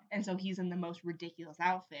 Yeah. And so he's in the most ridiculous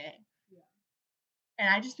outfit. Yeah. And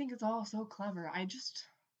I just think it's all so clever.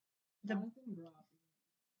 The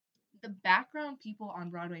background people on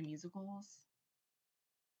Broadway musicals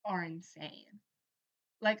are insane.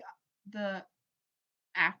 Like the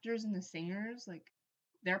actors and the singers, like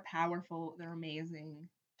they're powerful, they're amazing.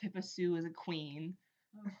 Pippa Sue is a queen.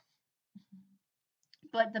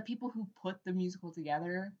 But the people who put the musical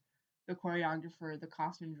together, the choreographer, the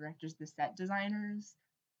costume directors, the set designers,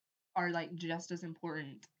 are like just as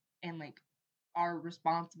important and like are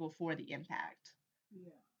responsible for the impact.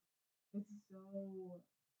 Yeah. It's so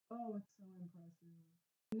impressive.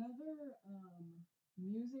 Another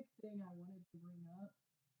music thing I wanted to bring up,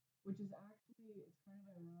 which is actually it's kind of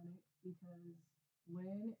ironic because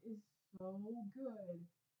Lynn is so good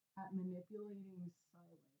at manipulating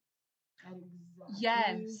silence at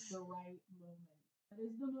exactly the right moment. That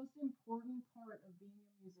is the most important part of being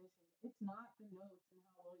a musician. It's not the notes and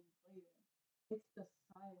how well you play them. It's the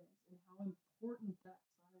silence and how important that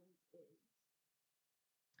silence is.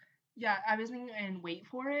 Yeah, I was thinking, and Wait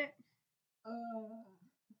For It.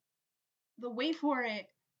 The Wait For It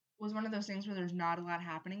was one of those things where there's not a lot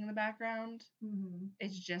happening in the background.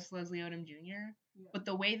 It's just Leslie Odom Jr. Yeah. But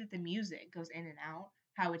the way that the music goes in and out,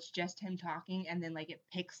 how it's just him talking and then like it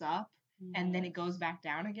picks up and then it goes Yes. back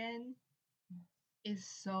down again is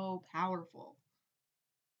so powerful.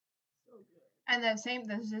 So good. And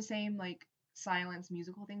there's the same like silence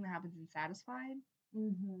musical thing that happens in Satisfied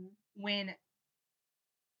Mm-hmm. when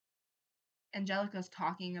Angelica's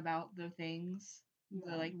talking about the things,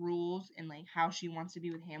 the Yeah. like rules and like how she wants to be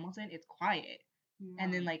with Hamilton. It's quiet.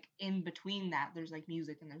 And then Yeah. like in between that there's like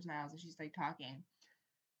music and there's nows and she's like talking.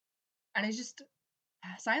 And it's just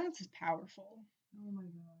silence is powerful. Oh my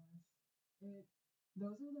gosh.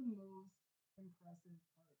 Those are the most impressive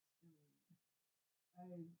parts for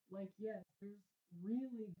me. Yes, there's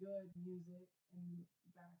really good music and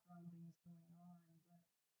background things going on, but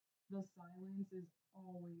the silence is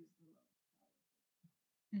always the most powerful.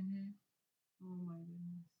 Mm-hmm. Oh my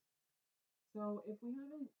goodness. So if we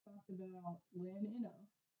haven't talked about Lin enough,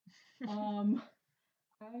 um,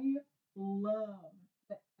 I love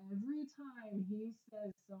that every time he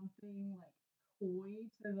says something like coy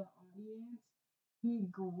to the audience, he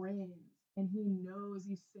grins and he knows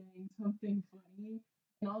he's saying something funny,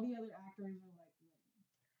 and all the other actors are like,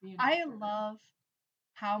 Lin, be an I actor. love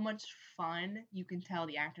how much fun you can tell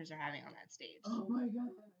the actors are having on that stage. Oh my god.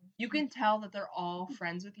 You can tell that they're all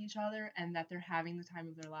friends with each other and that they're having the time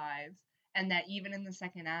of their lives. And that even in the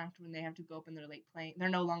second act, when they have to go up and they're like they're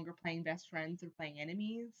no longer playing best friends, they're playing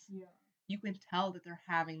enemies. Yeah. You can tell that they're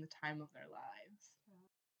having the time of their lives.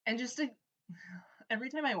 And just to, every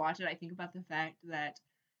time I watch it, I think about the fact that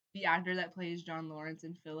the actor that plays John Lawrence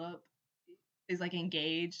and Philip is like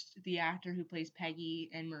engaged to the actor who plays Peggy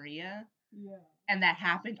and Maria. Yeah. And that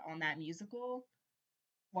happened on that musical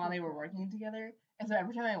while So they were cool. working together. And so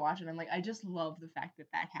every time I watch it, I'm like, I just love the fact that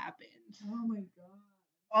that happened. Oh my god.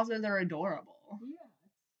 Also, they're adorable. Yeah,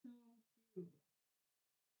 it's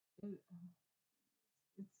so cute.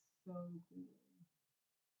 It's so cool.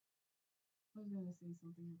 I was gonna say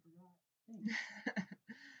something and forgot. Thanks.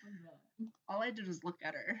 Love that. All I did was look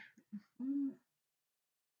at her.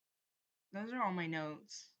 Those are all my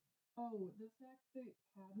notes. Oh, the fact that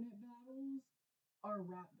cabinet battles are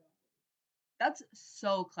rap battles. That's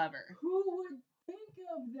so clever. Who would think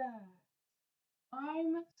of that?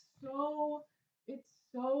 I'm so. It's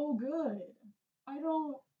so good. I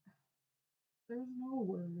don't. There's no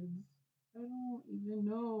words. I don't even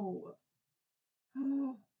know.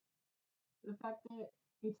 The fact that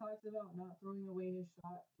he talks about not throwing away his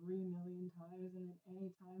shot 3 million times, and then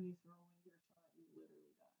anytime you throw away your shot, you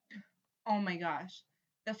literally die. Oh my gosh.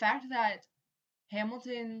 The fact that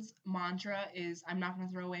Hamilton's mantra is I'm not going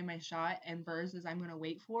to throw away my shot and Burr's is I'm going to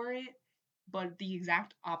wait for it, but the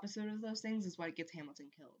exact opposite of those things is what gets Hamilton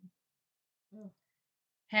killed. Ugh.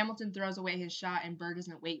 Hamilton throws away his shot and Burr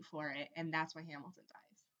doesn't wait for it, and that's why Hamilton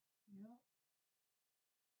dies. Yep.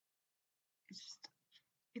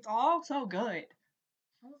 It's all so good.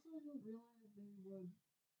 I also didn't realize they would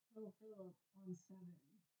kill Philip on 7.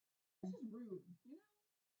 This is rude, you know?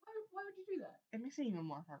 Why would you do that? It makes it even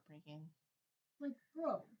more heartbreaking. Like,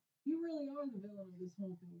 bro, you really are the villain of this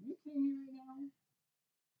whole thing. Are you kidding me right now?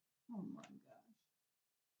 Oh my gosh.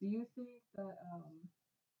 Do you think that A. Han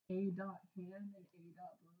and A. Burr are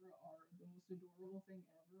the most adorable thing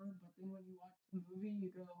ever, but then when you watch the movie, you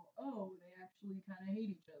go, oh, they actually kind of hate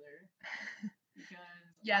each other? Because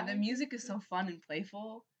Yeah, the music is so fun and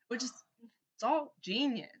playful, which is it's all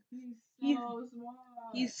genius. He's so smart.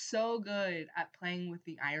 He's so good at playing with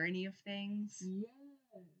the irony of things.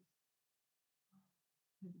 Yes.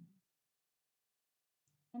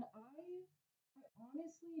 And I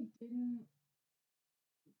honestly didn't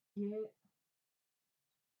get.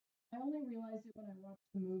 I only realized it when I watched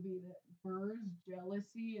the movie that Burr's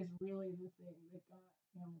jealousy is really the thing that got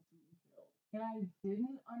Hamilton killed. And I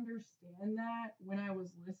didn't understand that when I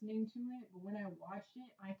was listening to it, but when I watched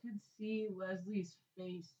it, I could see Leslie's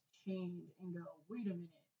face change and go, wait a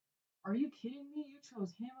minute. Are you kidding me? You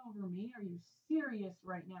chose him over me? Are you serious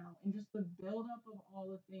right now? And just the buildup of all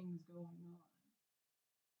the things going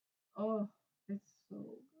on. Oh, it's so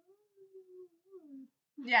good.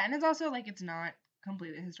 Yeah, and it's also like it's not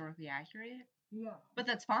completely historically accurate, Yeah. but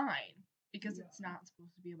that's fine because Yeah. it's not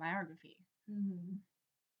supposed to be a biography. Mm-hmm.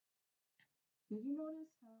 Did you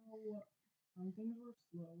notice how some things were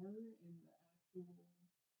slower in the actual,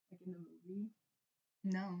 like in the movie?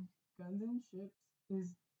 No. Guns and Ships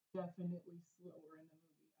is definitely slower in the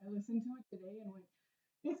movie. I listened to it today and went,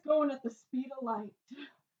 it's going at the speed of light.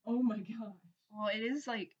 Oh my gosh. Well, it is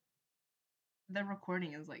like the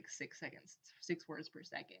recording is like 6 seconds, 6 words per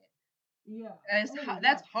second. Yeah.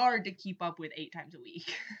 That's hard to keep up with 8 times a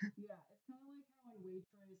week. Yeah, it's kind of like how in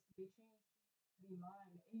Waitress they changed to be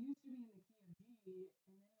mine. It used to be in the key of G,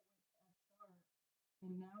 and then it went to F sharp,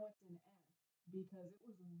 and now it's an F because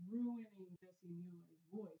it was ruining Jesse Mueller's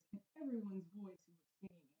voice and everyone's voice who was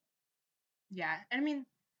singing it. Yeah, and I mean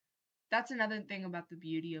that's another thing about the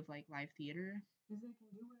beauty of like live theater. Because they can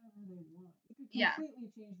do whatever they want. You could Yeah,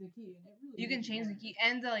 completely change the key, and it really you can wouldn't change the matter. key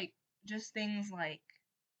and like just things like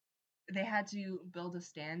they had to build a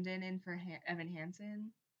stand-in for Evan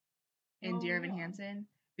Hansen in Oh Dear Evan yeah. Hansen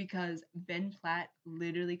because Ben Platt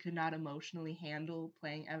literally could not emotionally handle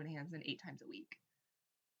playing Evan Hansen 8 times a week.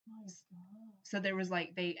 My God. So there was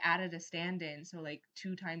like they added a stand-in, so like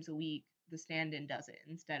 2 times a week the stand-in does it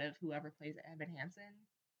instead of whoever plays Evan Hansen.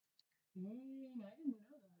 Dang, I didn't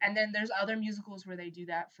know that. And then there's other musicals where they do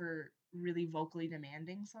that for really vocally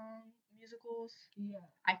demanding song musicals. Yeah.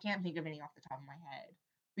 I can't think of any off the top of my head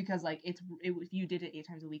because like if you did it 8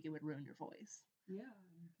 times a week, it would ruin your voice. Yeah,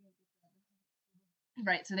 you can't get that back.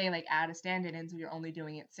 Right, so they like add a stand-in, and so you're only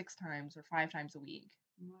doing it 6 times or 5 times a week.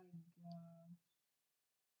 My God.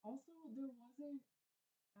 Also, there wasn't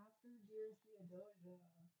after Dear Theodosia,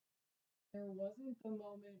 there wasn't the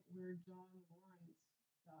moment where John Lawrence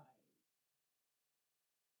died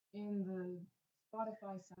in the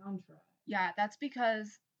Spotify soundtrack. Yeah, that's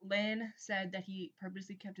because Lynn said that he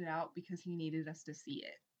purposely kept it out because he needed us to see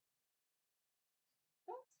it.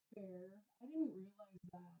 That's fair. I didn't realize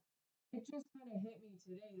that. It just kind of hit me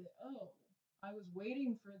today that, oh, I was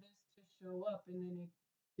waiting for this to show up and then it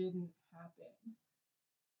didn't happen.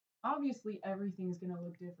 Obviously, everything's going to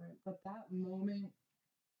look different, but that moment,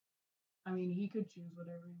 I mean, he could choose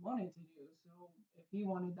whatever he wanted to do. So if he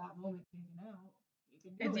wanted that moment taken out, he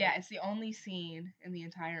could do it. It's the only scene in the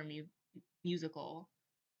entire musical,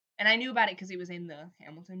 and I knew about it because it was in the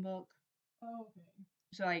Hamilton book. Oh, okay.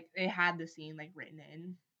 So like they had the scene like written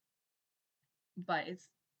in, but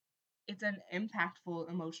it's an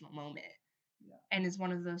impactful emotional moment, Yeah. and it's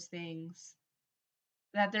one of those things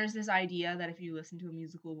that there's this idea that if you listen to a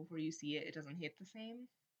musical before you see it, it doesn't hit the same.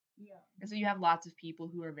 Yeah. And so you have lots of people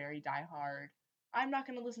who are very diehard. I'm not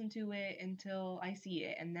going to listen to it until I see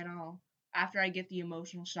it, and then after I get the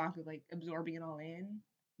emotional shock of like absorbing it all in,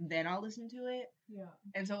 then I'll listen to it. Yeah.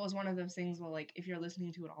 And so it was one of those things where like if you're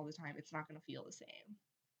listening to it all the time, it's not going to feel the same.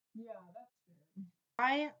 Yeah, that's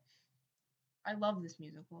fair. I love this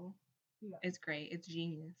musical. Yeah. It's great. It's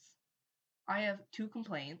genius. I have 2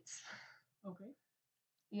 complaints. Okay.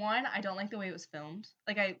 One, I don't like the way it was filmed.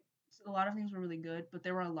 Like a lot of things were really good, but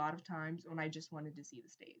there were a lot of times when I just wanted to see the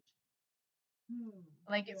stage.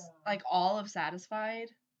 Like it's Yeah. like all of Satisfied,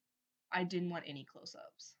 I didn't want any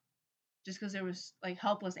close-ups. Just because there was like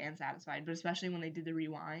Helpless and Satisfied, but especially when they did the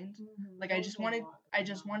rewind, like There was a lot I going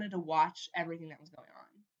just on. wanted to watch everything that was going on.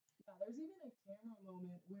 Yeah, there's even a camera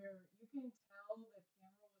moment where you can tell the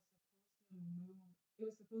camera was supposed to move. It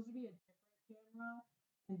was supposed to be a different camera,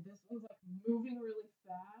 and this one's like moving really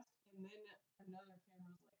fast, and then another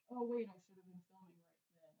camera's like, oh wait, I should have been filming right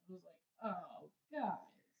then. I was like, oh guys,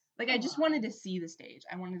 Like I come just on. wanted to see the stage.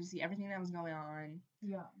 I wanted to see everything that was going on.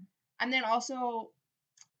 Yeah. And then also,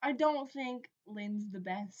 I don't think Lynn's the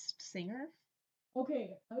best singer. Okay,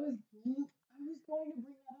 I was going to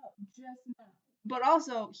bring that up just now. But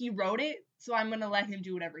also, he wrote it, so I'm gonna let him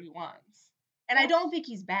do whatever he wants. And I That's don't think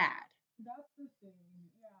he's bad. that's the thing.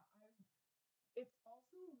 Yeah, it's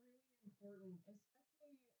also really important, especially in the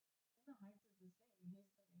Heights is the same. He's the main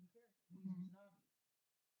character. He's Usnavi.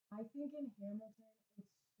 I think in Hamilton,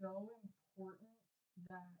 it's so important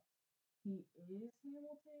that he is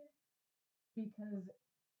Hamilton because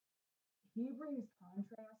he brings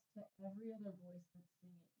contrast to every other voice that's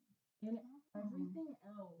singing. And everything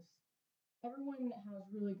else, everyone has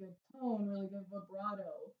really good tone, really good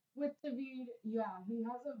vibrato. With David, yeah, he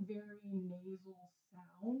has a very nasal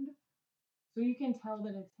sound, so you can tell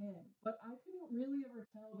that it's him. But I couldn't really ever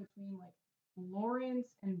tell between like Lawrence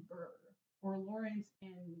and Burr or Lawrence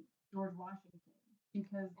and George Washington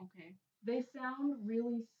because Okay. they sound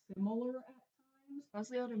really similar at times.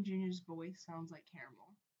 Leslie Odom Jr.'s voice sounds like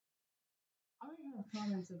caramel. I have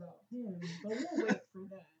comments about him, but we'll wait for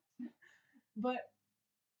that. But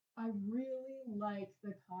I really liked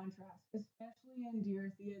the contrast, especially in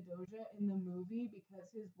Dear Theodosia in the movie, because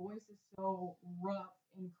his voice is so rough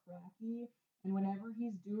and cracky. And whenever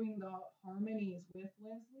he's doing the harmonies with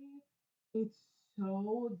Leslie, it's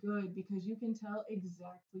so good because you can tell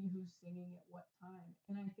exactly who's singing at what time.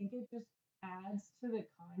 And I think it just adds to the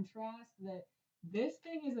contrast that this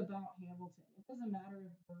thing is about Hamilton. It doesn't matter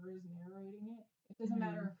if Burr is narrating it, it doesn't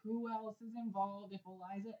matter who else is involved, if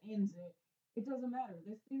Eliza ends it. It doesn't matter.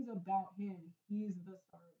 This thing's about him. He's the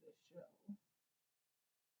star of this show.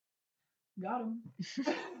 Got him.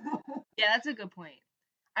 Yeah, that's a good point.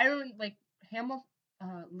 I don't like Hamilton.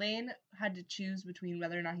 Lane had to choose between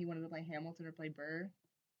whether or not he wanted to play Hamilton or play Burr.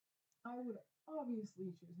 I would obviously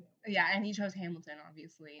choose him Yeah, and he chose Hamilton,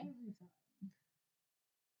 obviously. every time.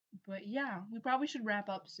 But yeah, we probably should wrap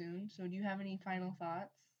up soon. So do you have any final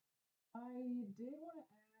thoughts? I did want to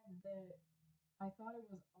add that I thought it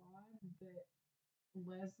was odd that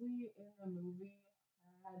Leslie in the movie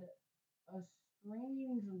had a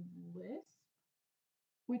strange lisp,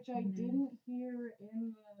 which I Mhm. didn't hear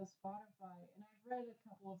in the Spotify. And I've read a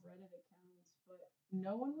couple of Reddit accounts, but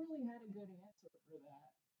no one really had a good answer for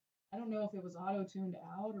that. I don't know if it was auto tuned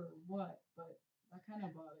out or what, but that kind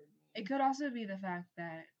of bothered It me. could also be the fact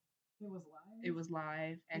that It was live. it was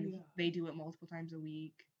live and Yeah. they do it multiple times a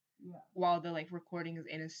week Yeah. while the like recording is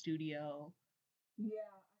in a studio Yeah.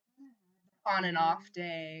 I kind of had that on an feeling. off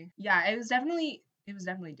day. Yeah, it was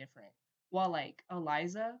definitely different. While like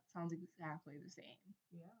Eliza sounds exactly the same.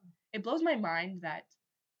 Yeah. It blows my mind that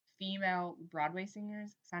female Broadway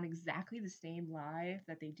singers sound exactly the same live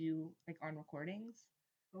that they do like on recordings.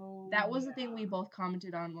 Oh. That was the thing we yeah. both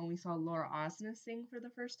commented on when we saw Laura Osnes sing for the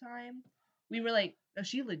first time. We were like, oh,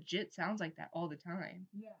 she legit sounds like that all the time.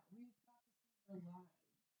 Yeah, we got to see her live,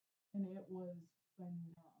 and it was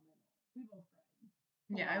phenomenal. We both cried.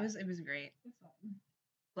 Yeah, Lot. it was great. It's fine.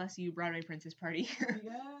 Bless you, Broadway Princess Party.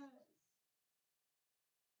 Yes.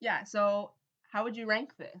 Yeah, so how would you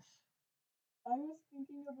rank this? I was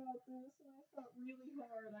thinking about this, and I thought really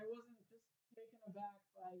hard. I wasn't just taken aback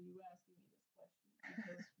by you asking me this question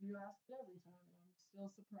because you ask it every time, and I'm still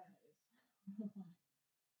surprised.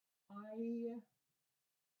 I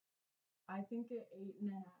I think an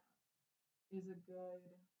 8.5 is a good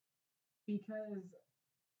because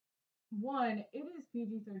one, it is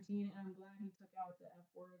PG-13, and I'm glad he took out the F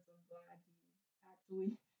words. I'm glad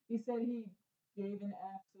he said he gave an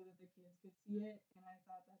F so that the kids could see it, and I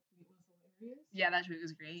thought that tweet was hilarious. Yeah, that tweet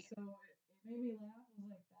was great. So it made me laugh. I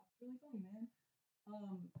was like, that's really funny, man.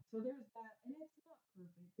 So there's that, and it's not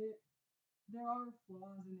perfect. There are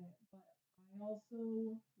flaws in it, but I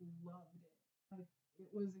also loved it. Like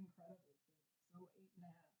it was incredible to me. So 8.5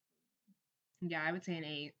 for me. Yeah, I would say an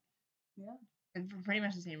 8. Yeah. And for pretty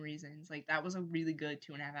much the same reasons. Like, that was a really good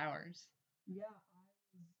 2.5 hours. Yeah, I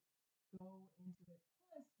was so into it.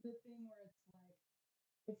 Plus, the thing where it's like,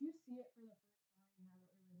 if you see it for the first time, you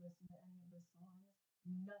haven't really listened to any of the songs,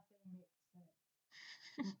 nothing makes sense.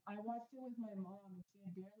 I watched it with my mom, and she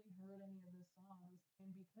had barely heard any of the songs, and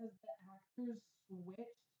because the actors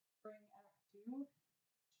switched during Act 2,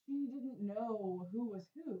 she didn't know who was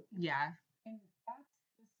who. Yeah. And that's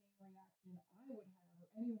the same reaction I would have, or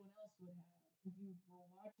anyone else would have, if you were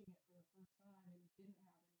watching it for the first time and didn't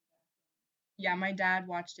have any background. Yeah, my dad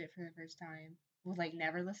watched it for the first time, was like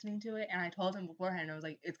never listening to it, and I told him beforehand, I was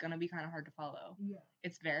like, it's gonna be kind of hard to follow. Yeah.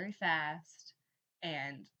 It's very fast,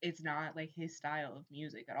 and it's not like his style of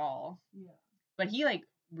music at all. Yeah. But he like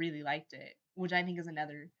really liked it, which I think is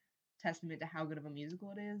another testament to how good of a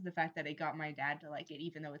musical it is. The fact that it got my dad to like it,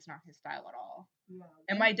 even though it's not his style at all. Yeah.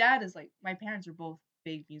 And my dad is like, my parents are both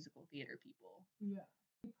big musical theater people. Yeah.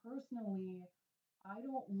 Personally, I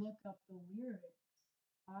don't look up the lyrics.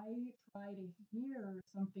 I try to hear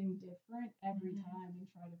something different every time and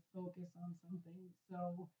try to focus on something.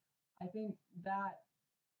 So I think that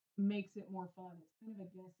makes it more fun. It's kind of a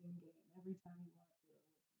guessing game every time you watch it or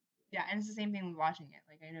listen to it. Yeah, and it's the same thing with watching it.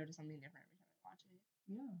 Like, I notice something different every time I watch it.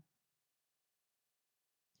 Yeah.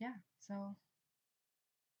 Yeah, so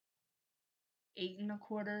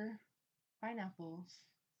 8.25 pineapples.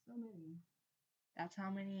 So many. That's how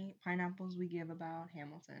many pineapples we give about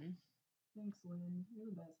Hamilton. Thanks, Lynn. You're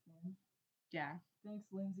the best, man. Yeah. Thanks,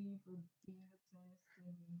 Lindsay, for being obsessed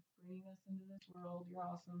and bringing us into this world. You're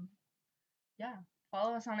awesome. Yeah.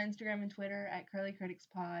 Follow us on Instagram and Twitter at Curly Critics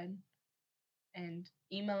Pod, and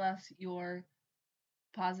email us your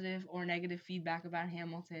positive or negative feedback about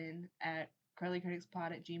Hamilton at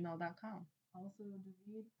curlycriticspod@gmail.com. Also,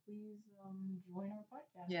 David, please join our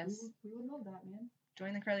podcast. Yes. We would love that, man.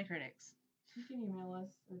 Join the Curly Critics. You can email us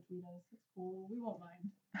or tweet us. It's cool. We won't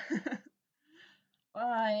mind.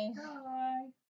 Bye. Bye.